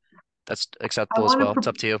acceptable as well. It's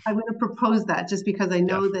up to you. I'm going to propose that just because I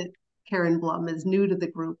know that Karen Blum is new to the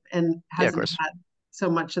group and hasn't had so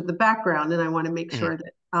much of the background, and I want to make sure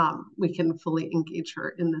that we can fully engage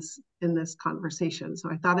her in this conversation.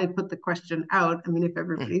 So I thought I'd put the question out. I mean, if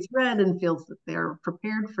everybody's read and feels that they're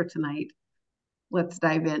prepared for tonight, let's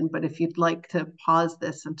dive in. But if you'd like to pause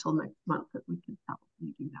this until next month, that we can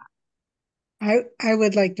probably do that. I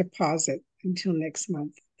would like to pause it until next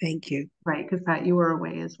month. Thank you. Right, because Pat, you were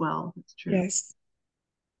away as well. That's true. Yes.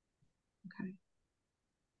 Okay.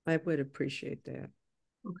 I would appreciate that.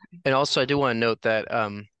 Okay. And also, I do want to note that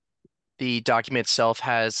the document itself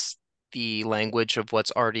has the language of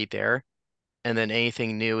what's already there, and then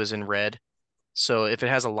anything new is in red. So if it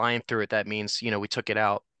has a line through it, that means, we took it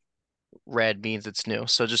out. Red means it's new.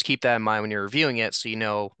 So just keep that in mind when you're reviewing it so you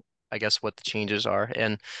know, I guess, what the changes are.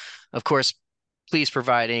 And of course, please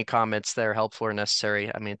provide any comments that are helpful or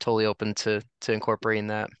necessary. I mean, totally open to incorporating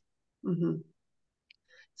that.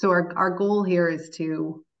 So our goal here is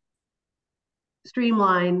to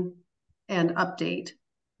streamline and update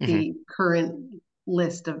the current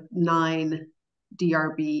list of 9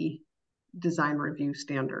 DRB design review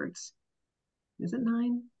standards. Is it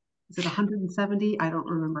 9? Is it 170? I don't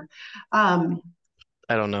remember. I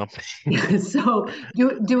don't know. So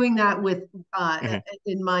doing that with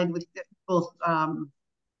in mind with both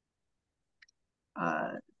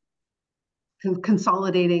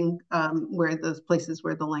consolidating where those places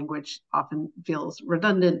where the language often feels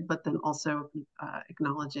redundant, but then also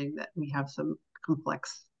acknowledging that we have some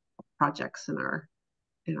complex projects in our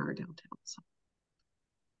downtown. So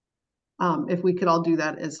if we could all do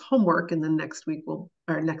that as homework, and then next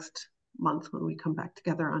month when we come back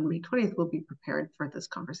together on May 20th, we'll be prepared for this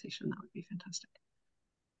conversation. That would be fantastic.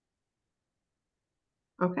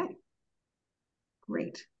 Okay,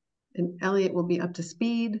 great. And Elliot will be up to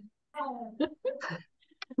speed.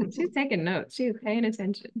 She's taking notes. She's paying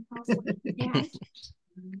attention. Yeah.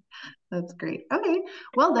 That's great. Okay,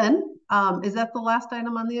 well then, is that the last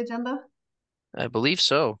item on the agenda? I believe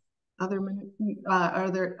so.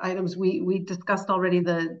 Are there items we discussed already?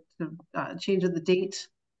 The change of the date.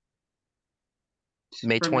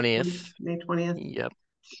 May 20th. May 20th. Yep.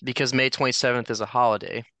 Because May 27th is a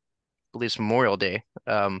holiday. I believe it's Memorial Day.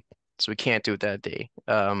 So we can't do it that day.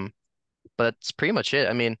 But that's pretty much it.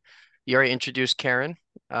 I mean, you already introduced Karen.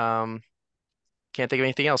 Can't think of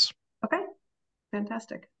anything else. Okay,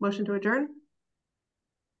 fantastic. Motion to adjourn?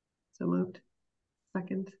 So moved.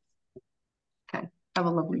 Second. Okay, have a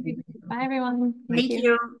lovely evening. Bye, everyone. Thank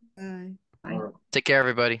you. Bye. Bye. Take care,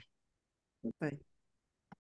 everybody. Bye.